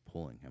problems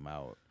pulling him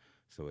out.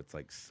 So it's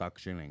like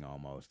suctioning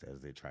almost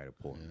as they try to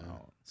pull him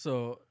out.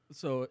 So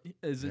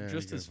is it Yeah,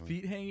 just you his got one.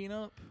 feet hanging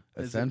up?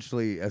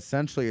 Essentially,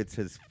 it's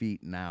his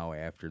feet now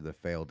after the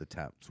failed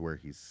attempts where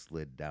he's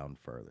slid down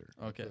further.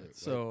 Okay,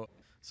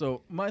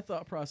 so my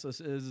thought process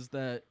is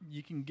that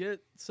you can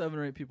get 7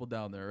 or 8 people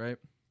down there, right?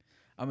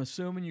 I'm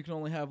assuming you can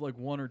only have like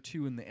 1 or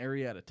 2 in the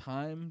area at a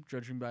time,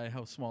 judging by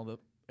how small the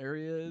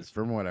area is.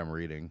 From what I'm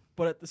reading.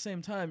 But at the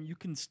same time, you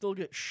can still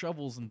get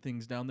shovels and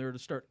things down there to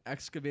start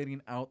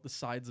excavating out the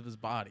sides of his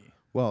body.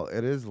 Well,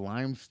 it is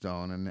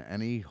limestone, and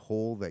any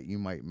hole that you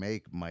might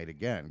make might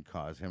again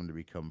cause him to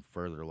become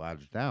further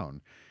lodged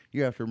down.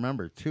 You have to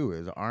remember, too,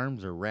 his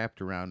arms are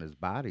wrapped around his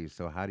body,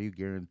 so how do you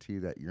guarantee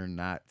that you're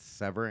not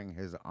severing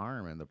his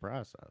arm in the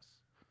process?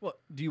 Well,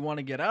 do you want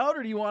to get out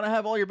or do you want to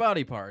have all your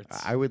body parts?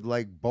 I would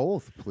like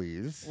both,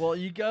 please. Well,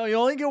 you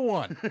only get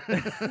one.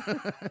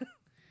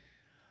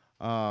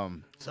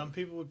 Some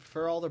people would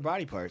prefer all their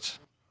body parts.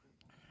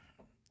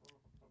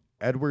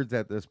 Edwards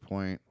at this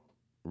point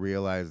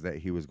realized that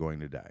he was going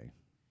to die.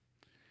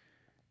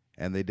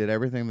 And they did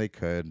everything they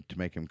could to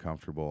make him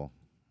comfortable,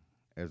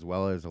 as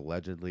well as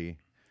allegedly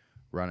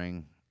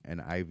running an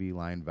IV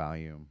line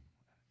volume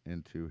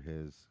into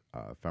his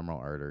femoral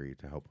artery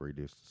to help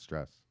reduce the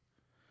stress.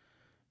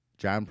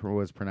 John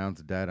was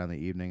pronounced dead on the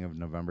evening of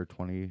November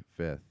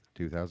 25th,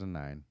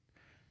 2009,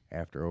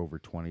 after over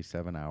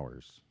 27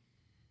 hours.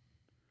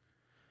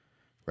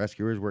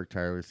 Rescuers worked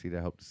tirelessly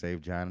to help to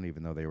save John, and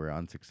even though they were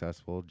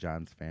unsuccessful,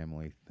 John's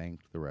family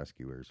thanked the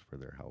rescuers for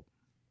their help.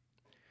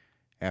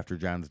 After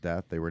John's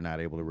death, they were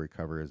not able to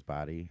recover his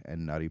body,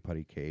 and Nutty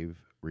Putty Cave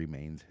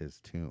remains his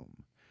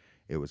tomb.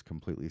 It was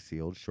completely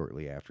sealed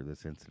shortly after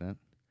this incident,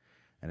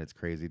 and it's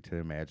crazy to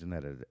imagine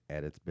that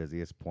at its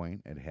busiest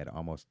point, it had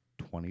almost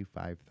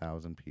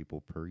 25,000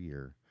 people per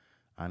year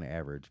on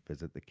average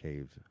visit the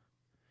cave.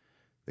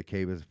 The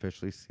cave is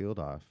officially sealed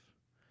off,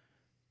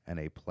 and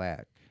a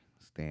plaque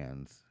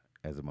stands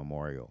as a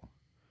memorial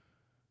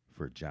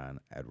for John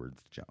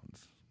Edwards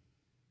Jones.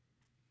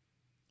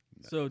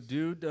 So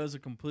dude does a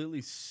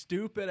completely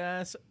stupid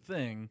ass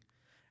thing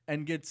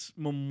and gets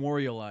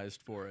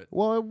memorialized for it.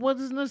 Well, it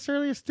wasn't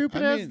necessarily a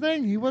stupid I ass mean,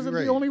 thing. He wasn't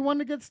right. the only one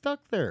to get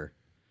stuck there.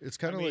 It's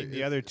kind of like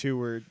the other two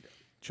were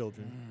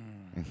children.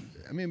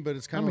 I mean, but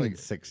it's I kind of mean, like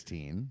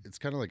 16. it's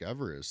kind of like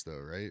Everest, though,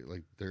 right?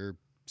 Like they're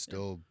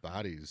still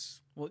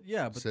bodies. Well,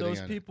 yeah, but Sitting those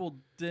on it. people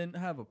didn't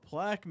have a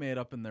plaque made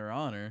up in their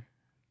honor.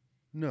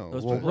 No,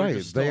 Those Well, people are right.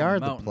 just still They on the are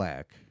the mountain.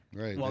 plaque.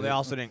 right. Well, they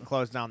also didn't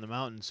close down the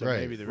mountain, so Right,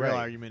 maybe the real right.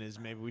 argument is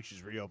maybe we should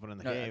just reopen in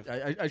the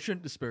cave. I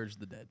shouldn't disparage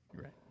the dead.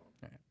 You're right.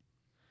 All right.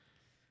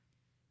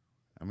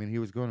 I mean, he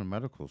was going to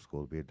medical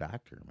school to be a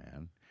doctor,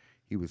 man.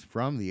 He was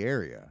from the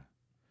area.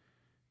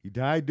 He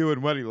died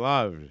doing what he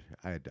loved.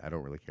 I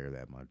don't really care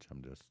that much.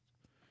 I'm just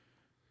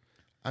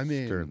I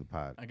mean, stirring the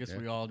pot. I guess Yeah.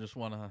 we all just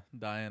want to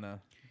die in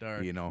a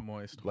dark,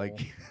 moist hole.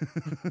 like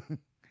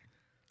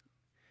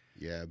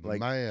yeah, but like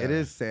my it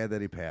is sad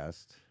that he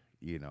passed,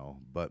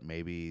 but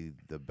maybe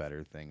the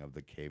better thing of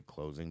the cave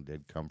closing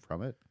did come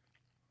from it.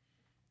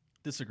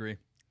 Disagree.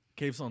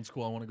 Cave sounds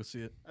cool. I want to go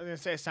see it. I was gonna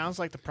say it sounds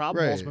like the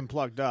problem hole's Right. been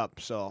plugged up.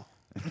 So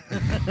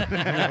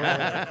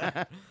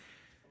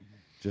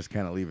Just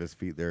kind of leave his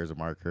feet there as a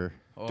marker.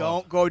 Oh,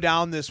 don't go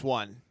down this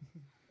one.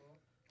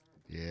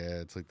 Yeah,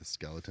 it's like the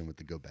skeleton with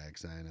the go back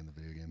sign in the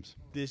video games.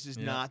 This is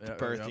Yeah, not the yeah,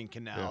 birthing yeah.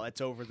 canal. Yeah. It's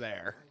over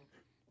there.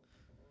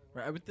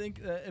 Right, I would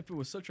think that if it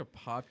was such a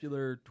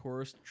popular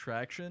tourist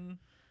attraction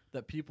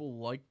that people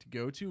like to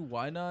go to,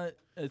 why not?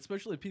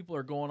 Especially if people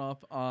are going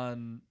off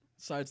on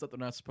sites that they're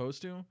not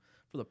supposed to.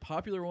 For the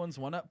popular ones,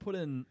 why not put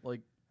in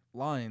like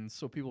lines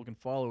so people can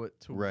follow it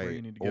to where you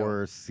Right. need to go?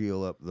 Or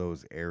seal up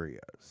those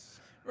areas.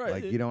 right,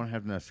 Like, you don't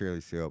have to necessarily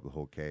seal up the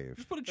whole cave.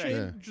 just put a Right. chain.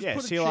 Yeah. Just Yeah,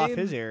 put a seal off chain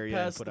his area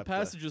and past put the up the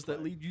passages that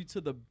flag. lead you to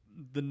the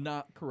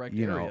not correct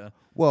You know, area.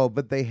 well,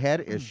 but they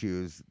had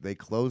issues. They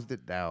closed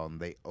it down.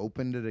 They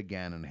opened it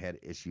again and had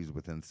issues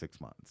within 6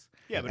 months.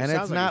 Yeah, but And it it's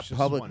sounds like not it's just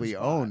one publicly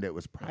spot. owned. It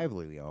was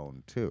privately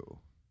owned, too.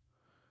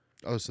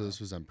 Oh, so this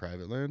was on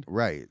private land?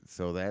 Right.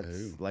 So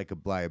that's Oh. like a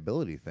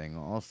liability thing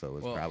also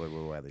is Well- probably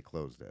why they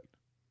closed it.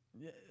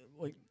 Yeah,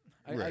 like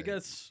I Right.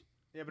 guess.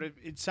 Yeah, but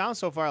it sounds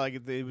so far like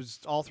it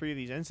was all three of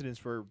these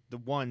incidents were the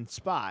one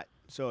spot.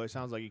 So it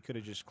sounds like you could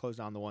have just closed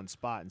down the one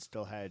spot and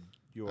still had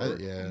your.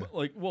 Yeah.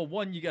 Like, well,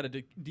 one, you got a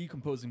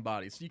decomposing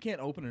body, so you can't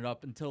open it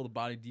up until the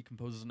body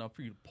decomposes enough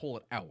for you to pull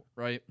it out,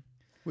 right?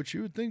 Which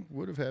you would think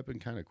would have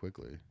happened kind of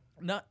quickly.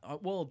 Not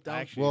well. Down,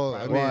 Actually, Well, I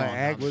probably mean, Well, long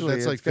actually, time. that's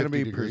it's like going to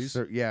 50 be degrees.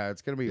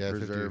 it's going to be Yeah,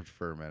 50. preserved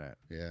for a minute,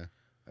 Yeah.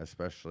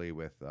 especially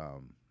with with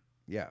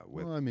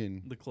Well, I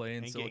mean, the clay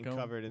and and getting silicone.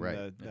 covered in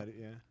Right. the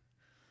yeah.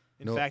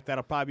 In No- fact,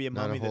 that'll probably be a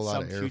not a mummy that whole lot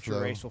some of future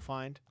airflow. race will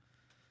find.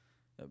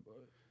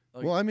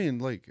 Like- well, I mean,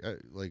 like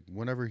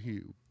whenever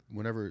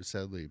it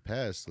sadly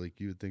passed, like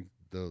you would think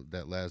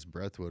that last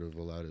breath would have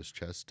allowed his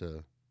chest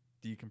to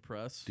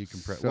Decompress.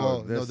 decompress. So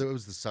Well, no, this- that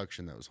was the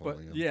suction that was But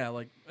holding him. yeah,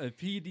 like if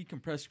he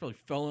decompressed, he probably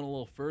fell in a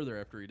little further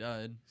after he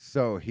died.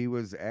 So he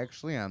was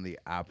actually on the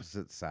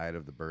opposite side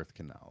of the birth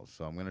canal.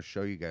 So I'm going to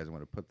show you guys. I'm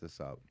going to put this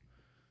up.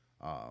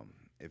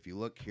 If you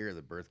look here,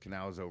 the birth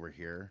canal is over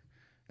here,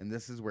 and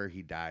this is where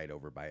he died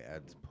over by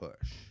Ed's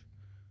Push.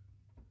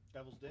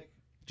 Devil's Dick.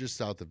 Just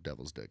south of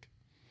Devil's Dick.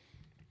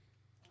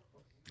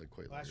 Like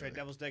quite Well, that's right. literally.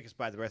 Devil's Dick is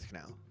by the birth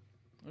canal.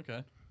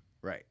 Okay.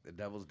 Right. The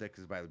Devil's Dick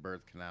is by the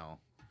birth canal.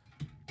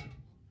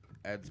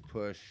 Ed's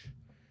Push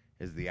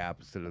is the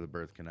opposite of the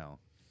birth canal.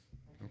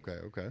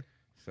 Okay.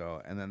 So,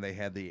 and then they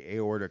had the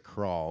aorta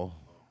crawl,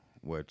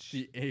 which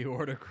The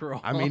aorta crawl.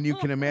 I mean, you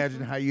can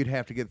imagine how you'd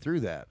have to get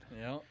through that.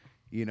 Yeah.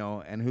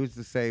 And who's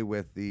to say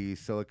with the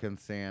silicon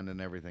sand and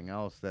everything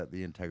else that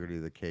the integrity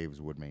of the caves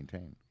would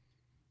maintain?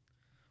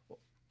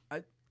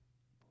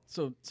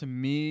 So to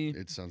me,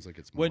 It sounds like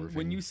it's morphing.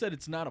 when you said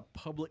it's not a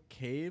public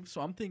cave, so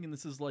I'm thinking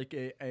this is like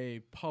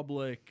a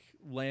public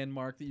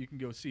landmark that you can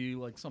go see,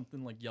 like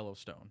something like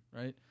Yellowstone,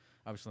 right?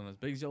 Obviously not as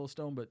big as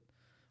Yellowstone, but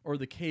or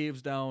the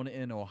caves down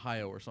in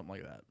Ohio or something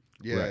like that.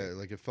 Yeah, Right.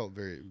 like it felt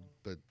very,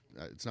 but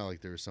it's not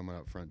like there was someone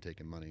out front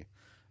taking money.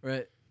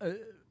 Right.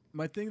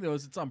 My thing though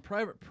is it's on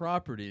private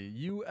property.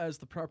 You as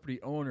the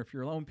property owner, if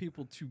you're allowing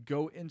people to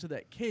go into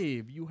that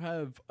cave, you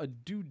have a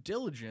due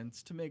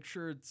diligence to make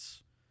sure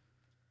it's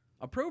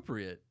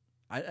appropriate.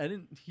 I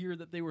didn't hear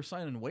that they were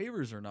signing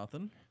waivers or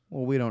nothing.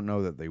 Well, we don't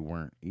know that they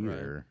weren't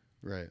either.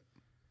 Right.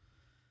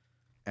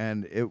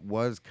 And it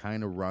was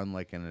kind of run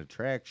like an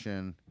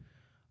attraction,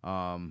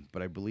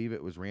 but I believe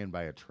it was ran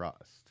by a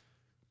trust.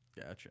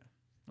 Gotcha.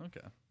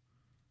 Okay.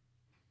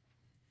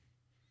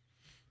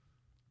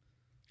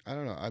 I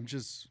don't know.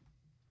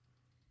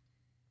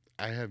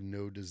 I have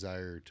no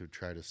desire to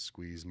try to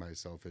squeeze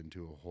myself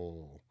into a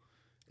hole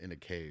in a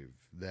cave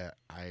that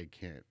I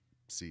can't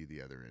see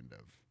the other end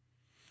of.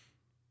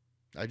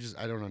 I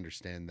don't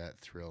understand that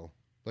thrill.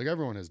 Like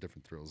everyone has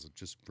different thrills. It's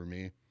just for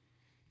me,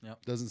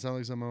 doesn't sound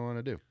like something I want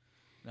to do.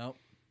 Nope.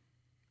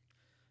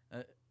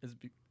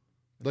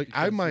 Like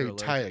I might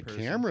tie a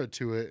camera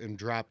to it and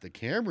drop the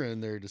camera in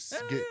there to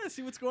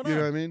see what's going you on.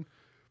 know what I mean?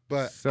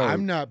 But So-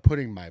 I'm not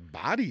putting my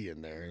body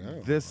in there.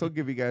 No. This will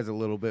give you guys a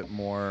little bit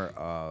more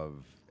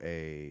of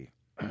an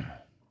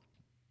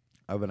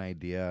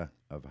idea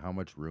of how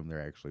much room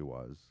there actually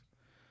was.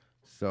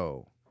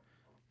 So,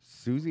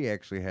 Susie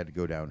actually had to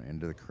go down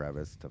into the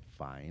crevice to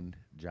find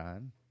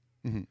John.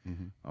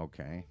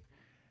 Okay.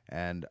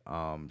 And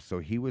so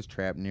he was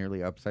trapped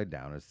nearly upside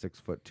down, a 6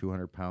 foot,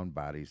 200-pound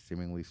body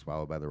seemingly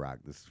swallowed by the rock.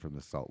 This is from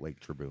the Salt Lake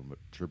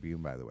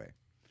Tribune, by the way.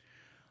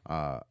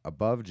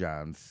 Above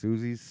John,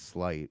 Susie's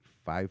slight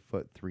 5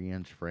 foot 3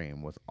 inch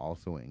frame was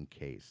also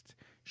encased.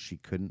 She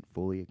couldn't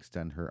fully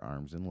extend her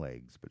arms and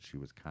legs, but she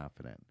was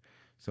confident.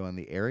 So in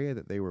the area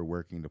that they were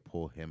working to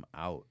pull him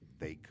out,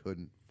 they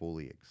couldn't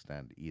fully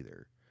extend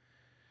either.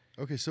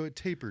 Okay, so it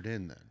tapered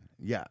in then.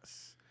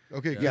 Yes.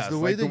 Okay, because Yes, the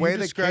way like that you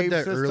described cave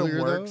that system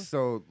earlier, works,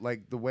 so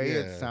like the way Yeah.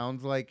 it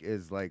sounds like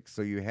is like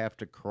so you have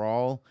to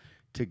crawl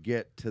to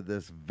get to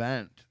this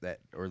vent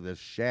or this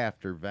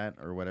shaft or vent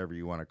or whatever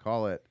you want to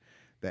call it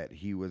that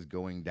he was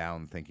going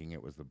down thinking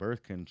it was the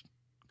birth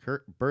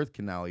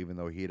canal, even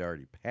though he had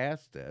already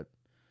passed it.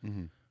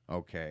 Mm-hmm.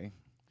 Okay.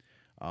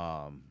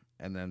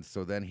 And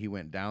then he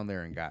went down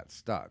there and got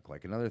stuck.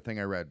 Like another thing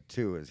I read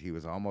too is he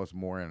was almost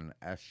more in an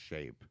S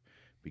shape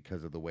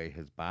because of the way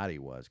his body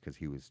was, because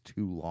he was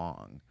too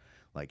long.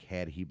 Like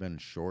had he been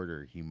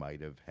shorter, he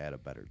might have had a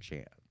better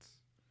chance.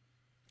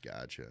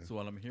 Gotcha. So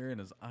what I'm hearing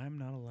is I'm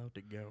not allowed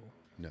to go.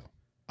 No.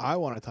 I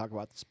want to talk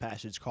about this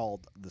passage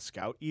called the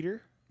Scout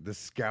Eater. The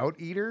Scout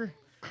Eater?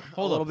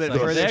 Hold little up, bit so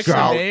further- they Scout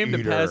actually named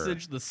Eater. the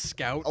passage the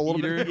Scout A little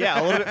Eater. bit,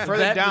 yeah, a little bit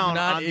further That did down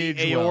not on the age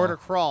aorta well.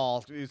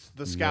 crawl is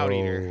the Scout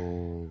Eater.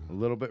 A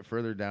little bit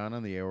further down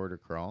on the aorta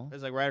crawl.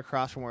 It's like right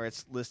across from where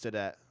it's listed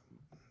at,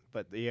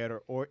 but the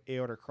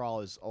aorta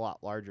crawl is a lot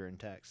larger in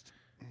text.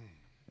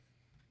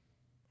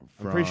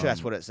 I'm pretty sure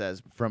that's what it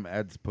says. From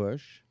Ed's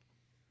push.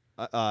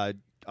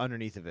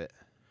 Underneath of it,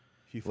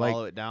 if you Like-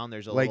 follow it down,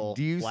 there's a like, little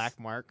do you black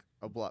mark,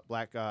 a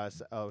black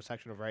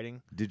section of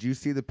writing. Did you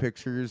see the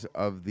pictures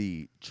of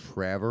the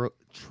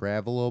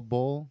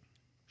travelable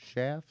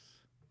shafts?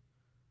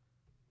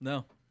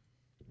 No.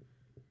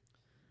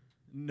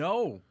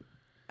 No.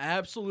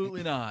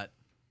 Absolutely not.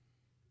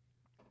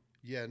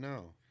 Yeah,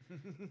 no.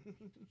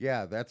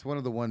 Yeah, that's one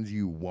of the ones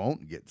you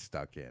won't get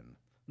stuck in.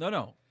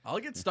 No. I'll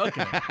get stuck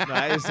in it.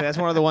 No, that's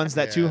one of the ones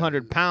that Yeah.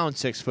 200-pound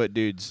 6-foot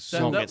dudes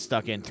That- won't that- get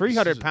stuck in.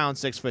 300-pound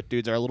 6-foot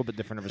dudes are a little bit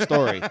different of a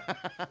story.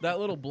 That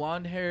little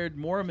blonde-haired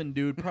Mormon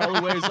dude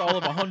probably weighs all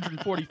of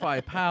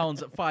 145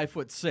 pounds at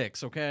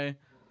 5'6", okay?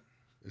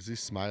 Is he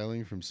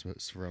smiling from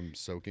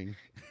soaking?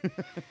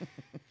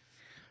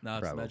 No,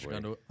 it's the magic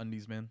Probably.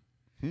 undies, man.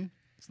 Hmm?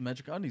 It's the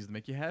magic undies that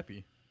make you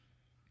happy.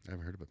 I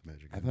haven't heard about the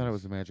magic. I thought it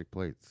was the magic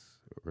plates.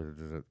 Or is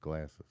it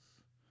glasses?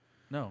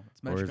 No,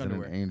 it's Or magic is it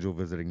underwear. an angel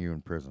visiting you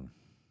in prison?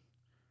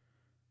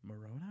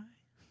 Moroni?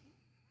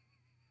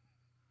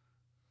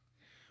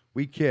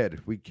 We kid.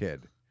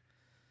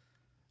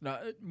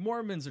 No,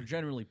 Mormons are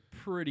generally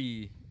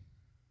pretty.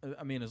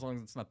 I mean, as long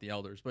as it's not the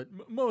elders, but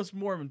most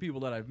Mormon people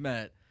that I've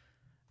met,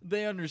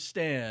 they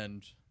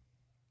understand,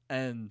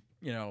 and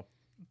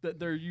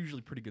they're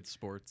usually pretty good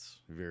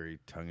sports. Very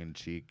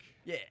tongue-in-cheek.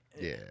 Yeah.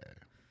 Yeah.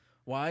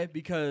 Why?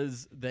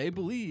 Because they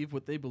believe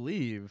what they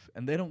believe,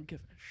 and they don't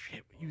give a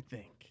shit what you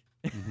think.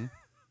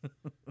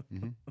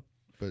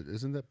 But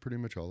isn't that pretty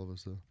much all of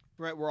us, though?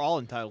 Right, we're all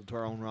entitled to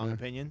our own wrong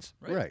opinions.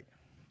 Right.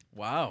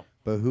 Wow.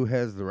 But who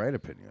has the right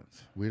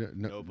opinions? We don't.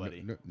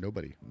 Nobody.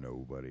 Nobody.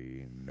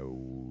 Nobody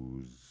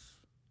knows.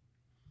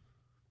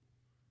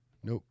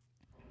 Nope.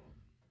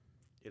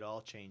 It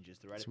all changes.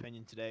 The right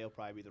opinion today will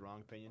probably be the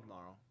wrong opinion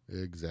tomorrow.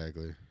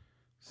 Exactly.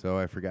 So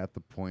I forgot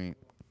the point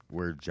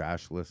where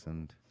Josh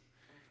listened,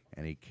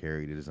 and he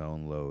carried his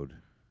own load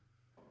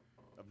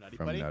Of Nutty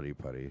from Putty? Nutty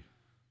Putty.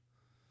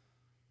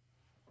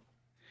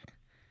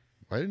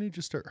 Why didn't he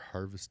just start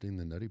harvesting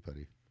the Nutty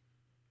Putty?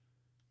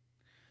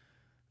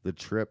 The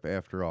trip,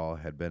 after all,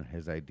 had been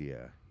his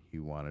idea. He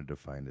wanted to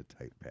find a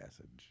tight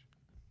passage.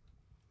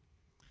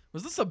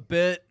 Was this a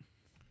bit?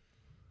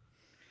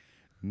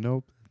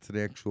 Nope. It's an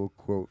actual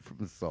quote from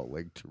the Salt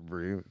Lake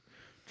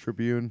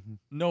Tribune.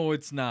 No,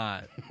 it's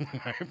not.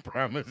 I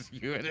promise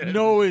you it is.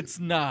 No, it's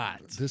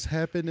not. This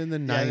happened in the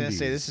 90s. Yeah, I was gonna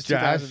say this is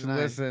Josh 2009.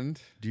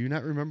 listened. Do you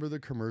not remember the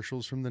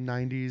commercials from the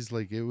 90s?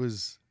 Like, it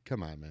was...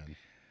 Come on, man.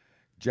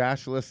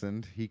 Josh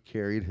listened. He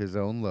carried his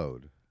own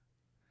load.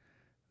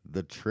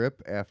 The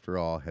trip, after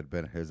all, had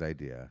been his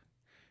idea.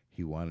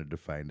 He wanted to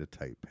find a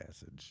tight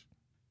passage.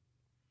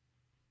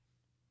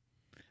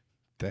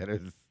 That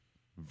is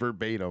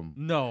verbatim.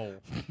 No.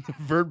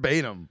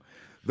 Verbatim.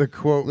 The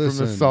quote from the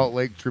Listen. Salt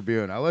Lake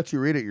Tribune. I'll let you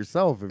read it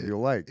yourself if you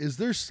like. Is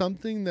there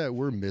something that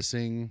we're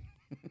missing?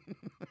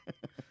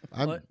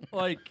 I'm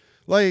Like,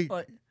 like,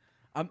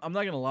 I'm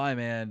not gonna lie,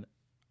 man.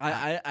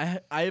 I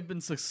have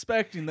been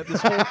suspecting that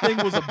this whole thing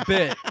was a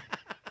bit.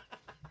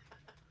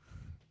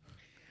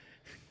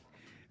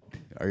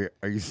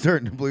 Are you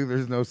starting to believe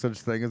there's no such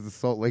thing as the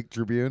Salt Lake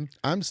Tribune?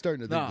 I'm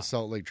starting to think Nah. the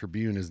Salt Lake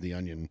Tribune is the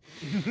Onion.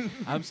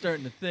 I'm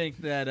starting to think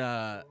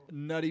that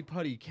Nutty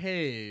Putty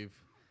Cave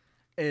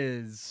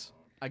is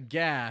a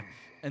gaffe,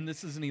 and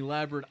this is an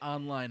elaborate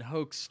online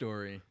hoax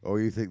story. Oh,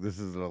 you think this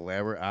is an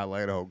elaborate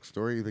online hoax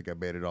story? You think I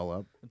made it all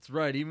up? That's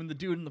right. Even the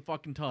dude in the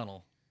fucking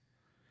tunnel.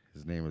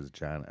 His name is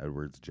John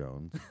Edwards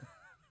Jones.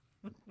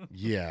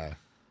 Yeah.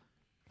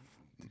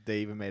 They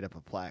even made up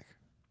a plaque.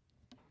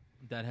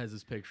 That has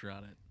his picture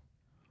on it.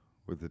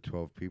 With the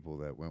 12 people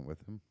that went with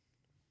him,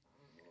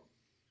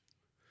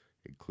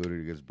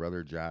 including his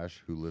brother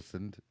Josh, who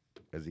listened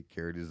as he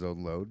carried his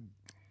own load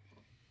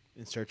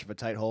In search of a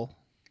tight hole.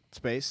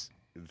 Space.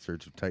 in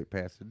search of tight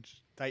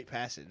passage. Tight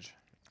passage.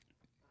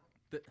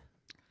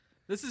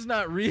 This is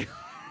not real.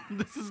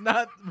 This is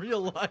not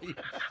real life.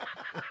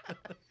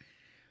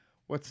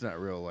 What's not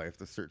real life?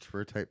 The search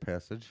for a tight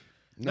passage?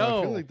 No, I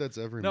feel No. like that's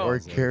every No. Or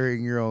man's life.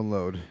 carrying your own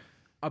load?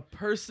 A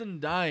person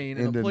dying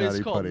in Into a place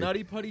Nutty called Putty.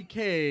 Nutty Putty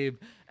Cave,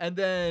 and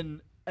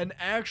then an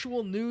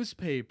actual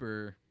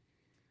newspaper.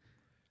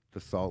 The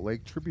Salt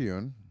Lake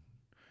Tribune,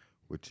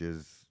 which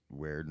is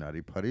where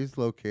Nutty Putty is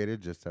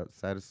located, just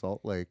outside of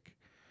Salt Lake.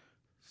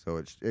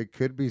 So it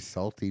could be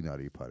salty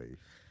Nutty Putty.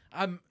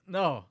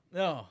 No.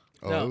 Oh,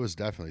 no. it was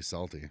definitely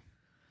salty.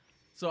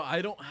 So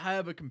I don't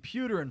have a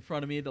computer in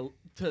front of me to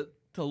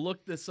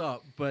look this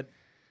up, but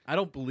I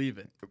don't believe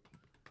it.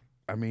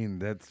 I mean,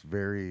 that's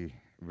very,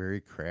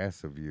 very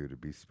crass of you to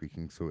be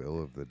speaking so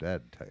ill of the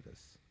dead,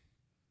 Titus.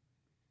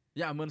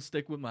 Yeah, I'm gonna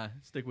stick with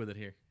it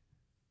here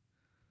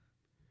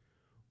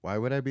Why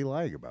would I be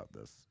lying about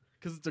this?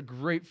 because it's a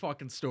great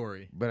fucking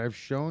story. But I've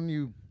shown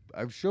you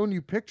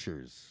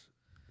pictures.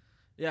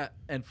 Yeah,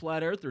 and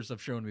flat earthers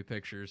have shown me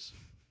pictures.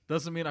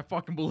 Doesn't mean I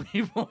fucking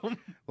believe them.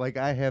 Like,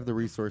 I have the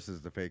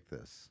resources to fake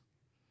this.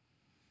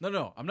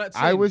 No, I'm not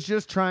saying. I was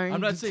just trying I'm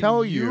not to saying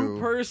tell you you.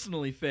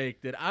 personally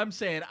faked it. I'm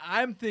saying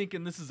I'm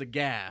thinking this is a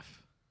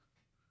gaffe.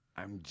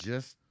 I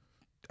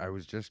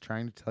was just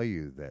trying to tell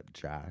you that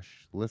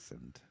Josh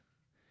listened.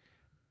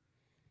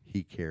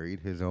 He carried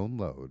his own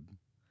load.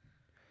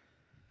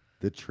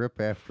 The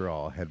trip, after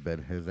all, had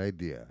been his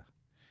idea.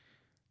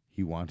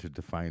 He wanted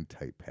to find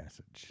tight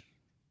passage.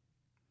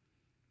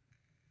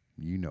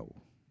 You know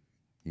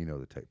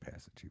the tight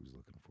passage he was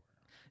looking for.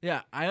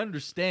 Yeah, I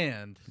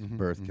understand.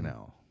 Birth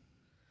canal.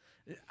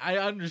 I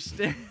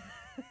understand.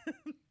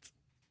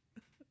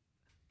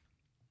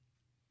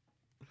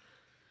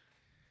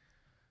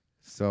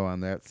 So on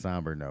that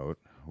somber note,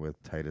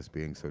 with Titus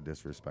being so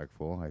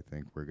disrespectful, I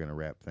think we're going to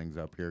wrap things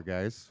up here,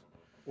 guys.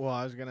 Well,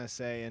 I was going to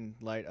say, in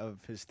light of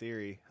his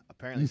theory,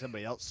 apparently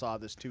somebody else saw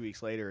this 2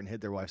 weeks later and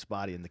hid their wife's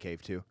body in the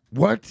cave, too.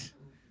 What?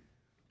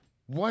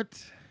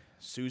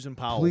 Susan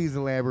Powell. Please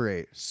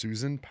elaborate.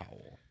 Susan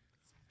Powell.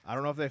 I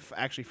don't know if they've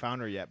actually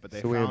found her yet, but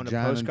they So we have found a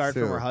John and postcard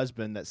from Sue. her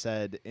husband that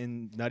said,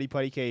 in Nutty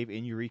Putty Cave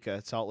in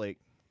Eureka, Salt Lake,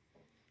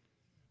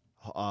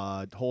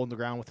 hole in the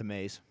ground with a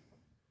maze.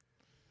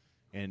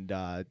 And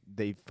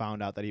they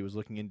found out that he was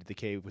looking into the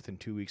cave within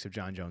 2 weeks of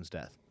John Jones'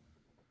 death.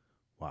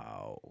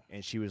 Wow.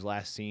 And she was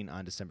last seen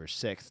on December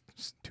 6th,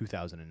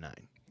 2009.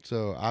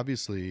 So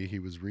obviously he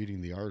was reading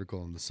the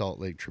article in the Salt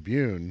Lake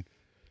Tribune.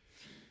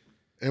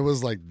 It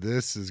was like,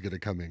 this is going to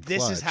come in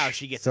This is clutch. how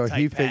she gets So a tight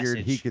he figured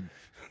passage. he could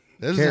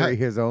This is carry how-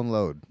 his own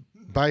load.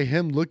 by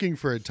him looking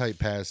for a tight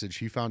passage,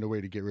 he found a way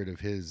to get rid of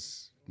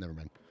his. Never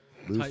mind.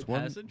 Loose Tight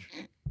one. passage.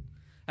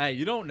 Hey,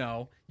 you don't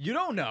know. You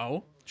don't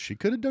know. She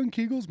could have done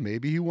Kegels.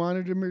 Maybe he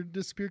wanted him to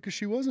disappear because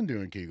she wasn't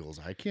doing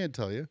Kegels. I can't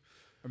tell you.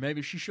 Or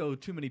maybe she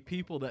showed too many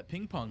people that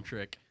ping pong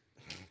trick.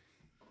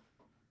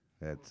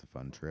 That's a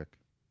fun trick.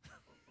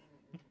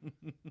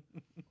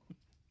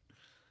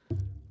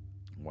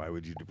 Why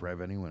would you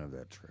deprive anyone of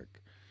that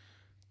trick?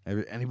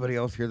 Anybody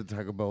else hear the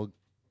Taco Bell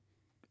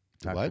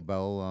What?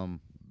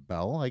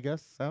 bell, I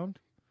guess, sound?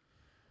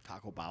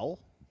 Taco Bowel?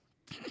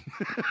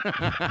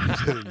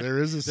 There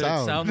is a Did it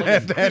sound. sound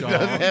like a That dog?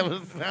 does have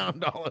a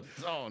sound all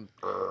its own.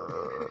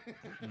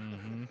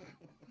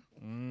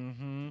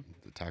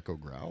 The taco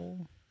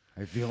growl?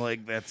 I feel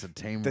like that's a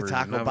tame The version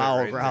Taco of it Bowel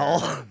right growl.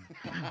 there.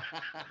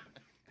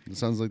 It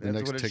sounds like the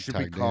That's next what it should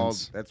be TikTok called.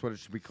 dance. That's what it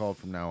should be called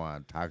from now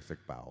on. Toxic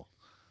bowel.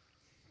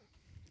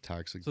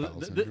 Toxic So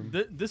bowel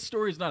syndrome. this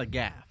story is not a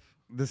gaff.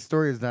 This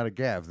story is not a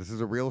gaff. This is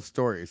a real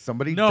story.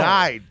 Somebody No,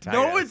 died. no,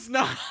 Titus. it's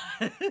not.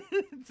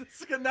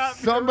 This could not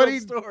be a Somebody-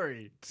 real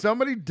story.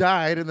 Somebody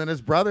died, and then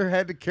his brother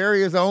had to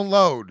carry his own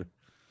load.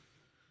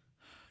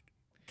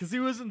 Because he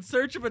was in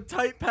search of a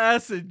tight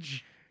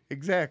passage.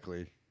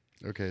 Exactly.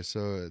 Okay,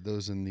 so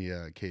those in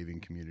the caving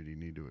community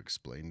need to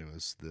explain to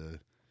us the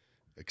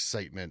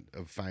excitement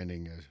of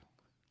finding a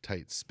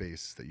tight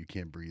space that you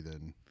can't breathe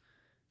in.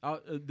 They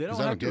 'Cause don't I have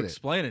don't to get it.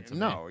 explain it to me.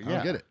 No, I yeah.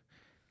 don't get it.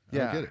 I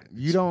Yeah, don't get it.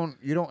 you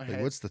don't. Like,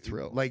 have- what's the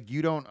thrill? Like,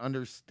 you don't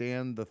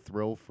understand the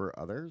thrill for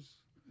others.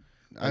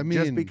 I Like, mean,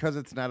 just because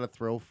it's not a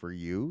thrill for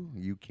you,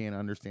 you can't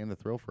understand the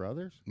thrill for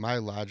others. my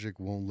logic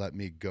won't let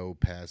me go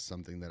past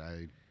something that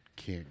I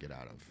can't get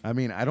out of. I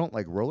mean, I don't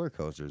like roller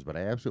coasters, but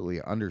I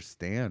absolutely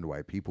understand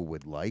why people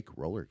would like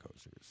roller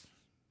coasters.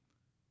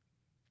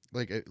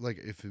 Like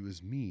if it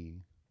was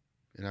me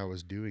and I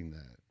was doing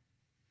that,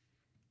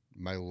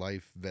 my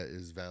life that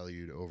is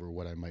valued over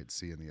what I might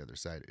see on the other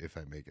side if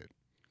I make it.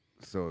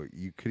 So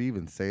you could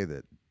even say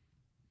that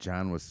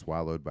John was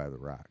swallowed by the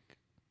rock.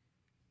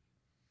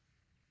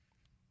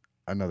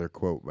 Another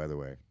quote, by the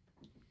way.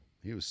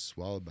 He was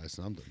swallowed by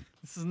something.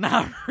 This is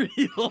not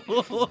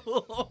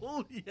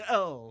real.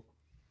 Yo.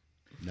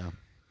 No.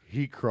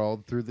 He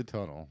crawled through the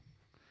tunnel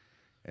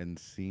and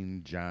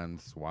seen John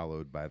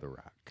swallowed by the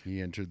rock.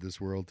 He entered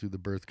this world through the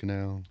birth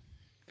canal.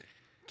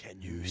 Can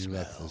and you he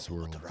smell left this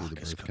world what the through the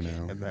rock is birth cooking?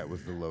 canal. And that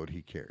was the load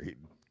he carried.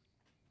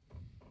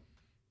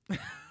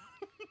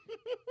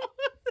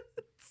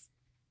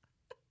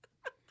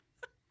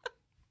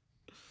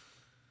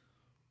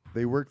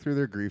 They worked through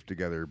their grief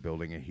together,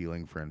 building a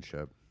healing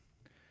friendship.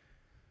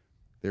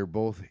 They're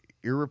both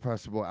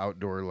irrepressible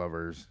outdoor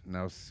lovers.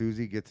 Now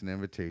Susie gets an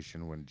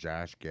invitation when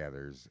Josh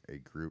gathers a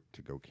group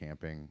to go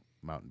camping,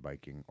 mountain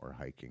biking, or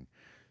hiking.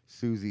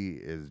 Susie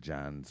is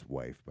John's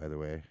wife, by the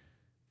way.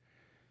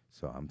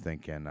 So I'm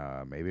thinking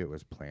maybe it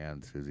was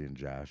planned. Susie and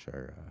Josh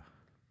are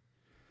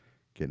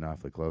getting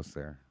awfully close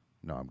there.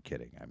 No, I'm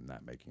kidding. I'm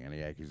not making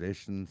any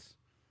accusations.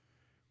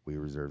 We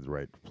reserve the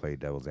right to play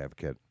devil's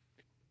advocate.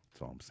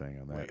 That's all I'm saying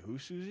on that. Wait,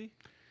 who's Susie?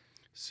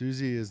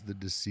 Susie is the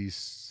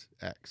deceased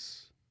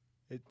ex.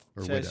 It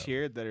Or says widow.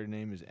 here that her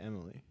name is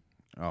Emily.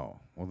 Oh,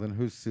 well then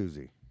who's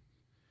Susie?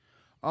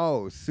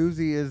 Oh,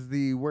 Susie is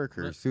the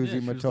worker, Yeah, Susie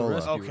she was the Matola.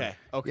 rescue. Okay,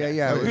 okay.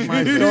 Yeah, it was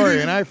my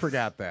story, and I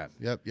forgot that.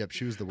 Yep,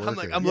 she was the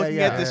worker. I'm Yeah, looking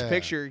yeah. at this Yeah.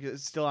 picture.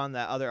 It's still on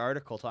that other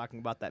article talking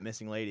about that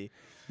missing lady.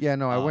 Yeah,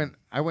 no, I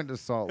went to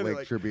Salt They're Lake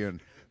like-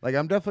 Tribune. Like,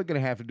 I'm definitely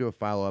gonna have to do a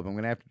follow up. I'm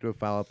gonna have to do a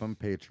follow up on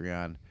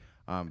Patreon.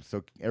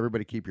 So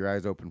everybody keep your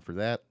eyes open for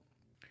that.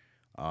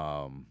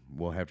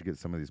 We'll have to get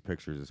some of these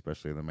pictures,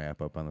 especially the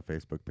map, up on the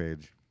Facebook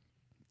page.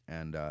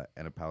 And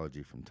an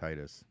apology from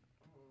Titus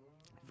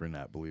for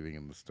not believing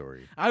in the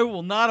story. I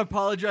will not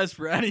apologize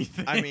for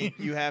anything. I mean,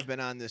 you have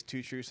been on this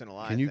two truths and a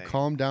lie. Can you thing.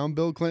 calm down,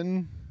 Bill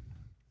Clinton?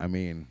 I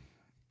mean,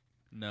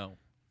 no.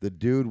 the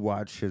dude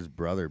watched his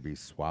brother be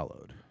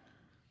swallowed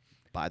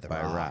by the by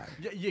a rock?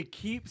 rock. You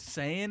keep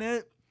saying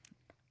it,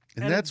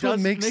 And that's it what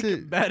doesn't makes make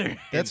it better.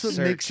 That's In what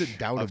makes search it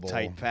doubtable. Of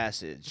tight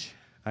passage.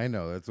 I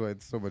know. That's why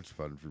it's so much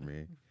fun for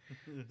me.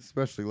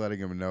 Especially letting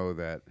him know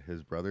that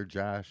his brother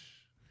Josh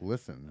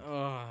listened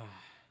Ugh.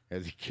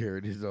 as he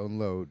carried his own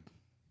load.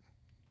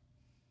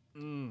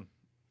 Mm.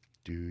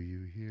 Do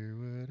you hear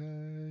what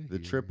I The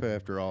hear? trip,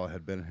 after all,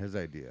 had been his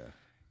idea.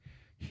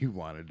 He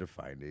wanted to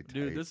find a tight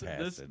Dude, this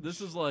passage. this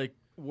is like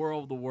War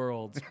of the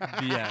Worlds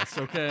BS.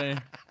 Okay.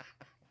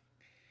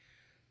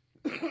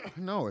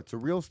 No, it's a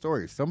real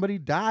story. Somebody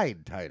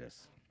died,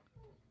 Titus.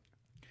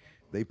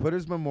 They put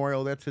his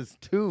memorial, that's his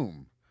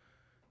tomb.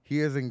 He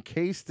is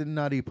encased in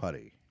Nutty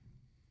Putty.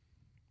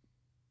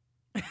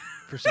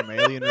 For some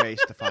alien race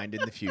to find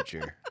in the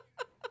future.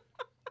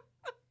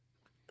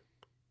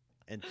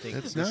 And think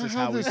That's this not is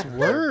how how we this preserve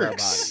our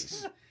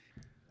works. bodies.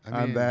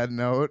 On that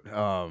note,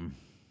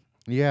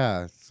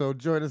 yeah, so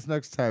join us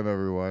next time,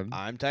 everyone.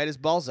 I'm Titus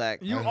Balzac.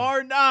 You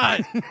are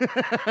not.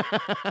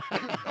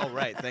 Oh,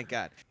 right. Thank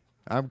God.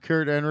 I'm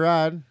Kurt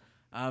Enrod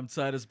I'm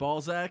Titus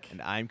Balzac.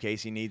 And I'm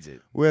Casey Needs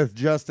It. with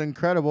Just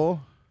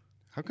Incredible.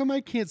 How come I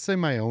can't say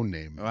my own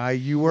name?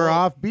 You were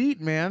off beat,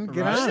 man.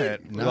 Get Right? on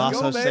it. We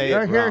also go, say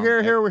Here, it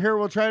here, wrong. here.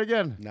 We'll try it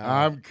again. No.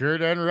 I'm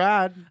Kurt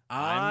Enrod.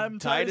 I'm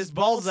Titus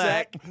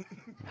Balzac.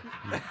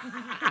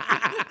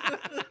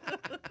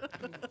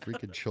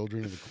 Freaking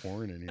children of the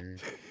corn in here.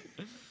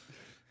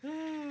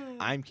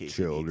 I'm Casey Needs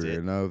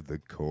Children It. of the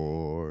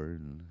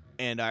corn.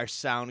 And our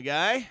sound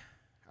guy,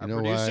 our You know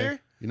producer. why?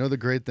 You know the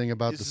great thing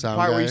about This the is sound the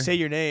part guy? where you say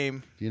your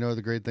name. Do you know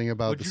the great thing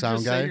about Would the you sound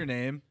just guy? say your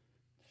name?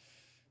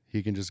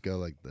 He can just go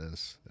like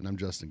this, and I'm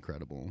just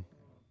incredible.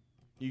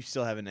 You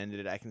still haven't ended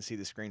it. I can see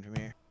the screen from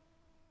here.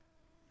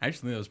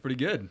 Actually, that was pretty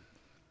good.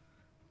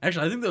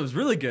 Actually, I think that was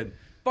really good.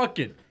 Fuck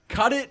it.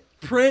 Cut it,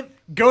 print,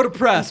 go to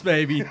press,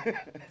 baby.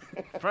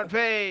 Front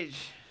page.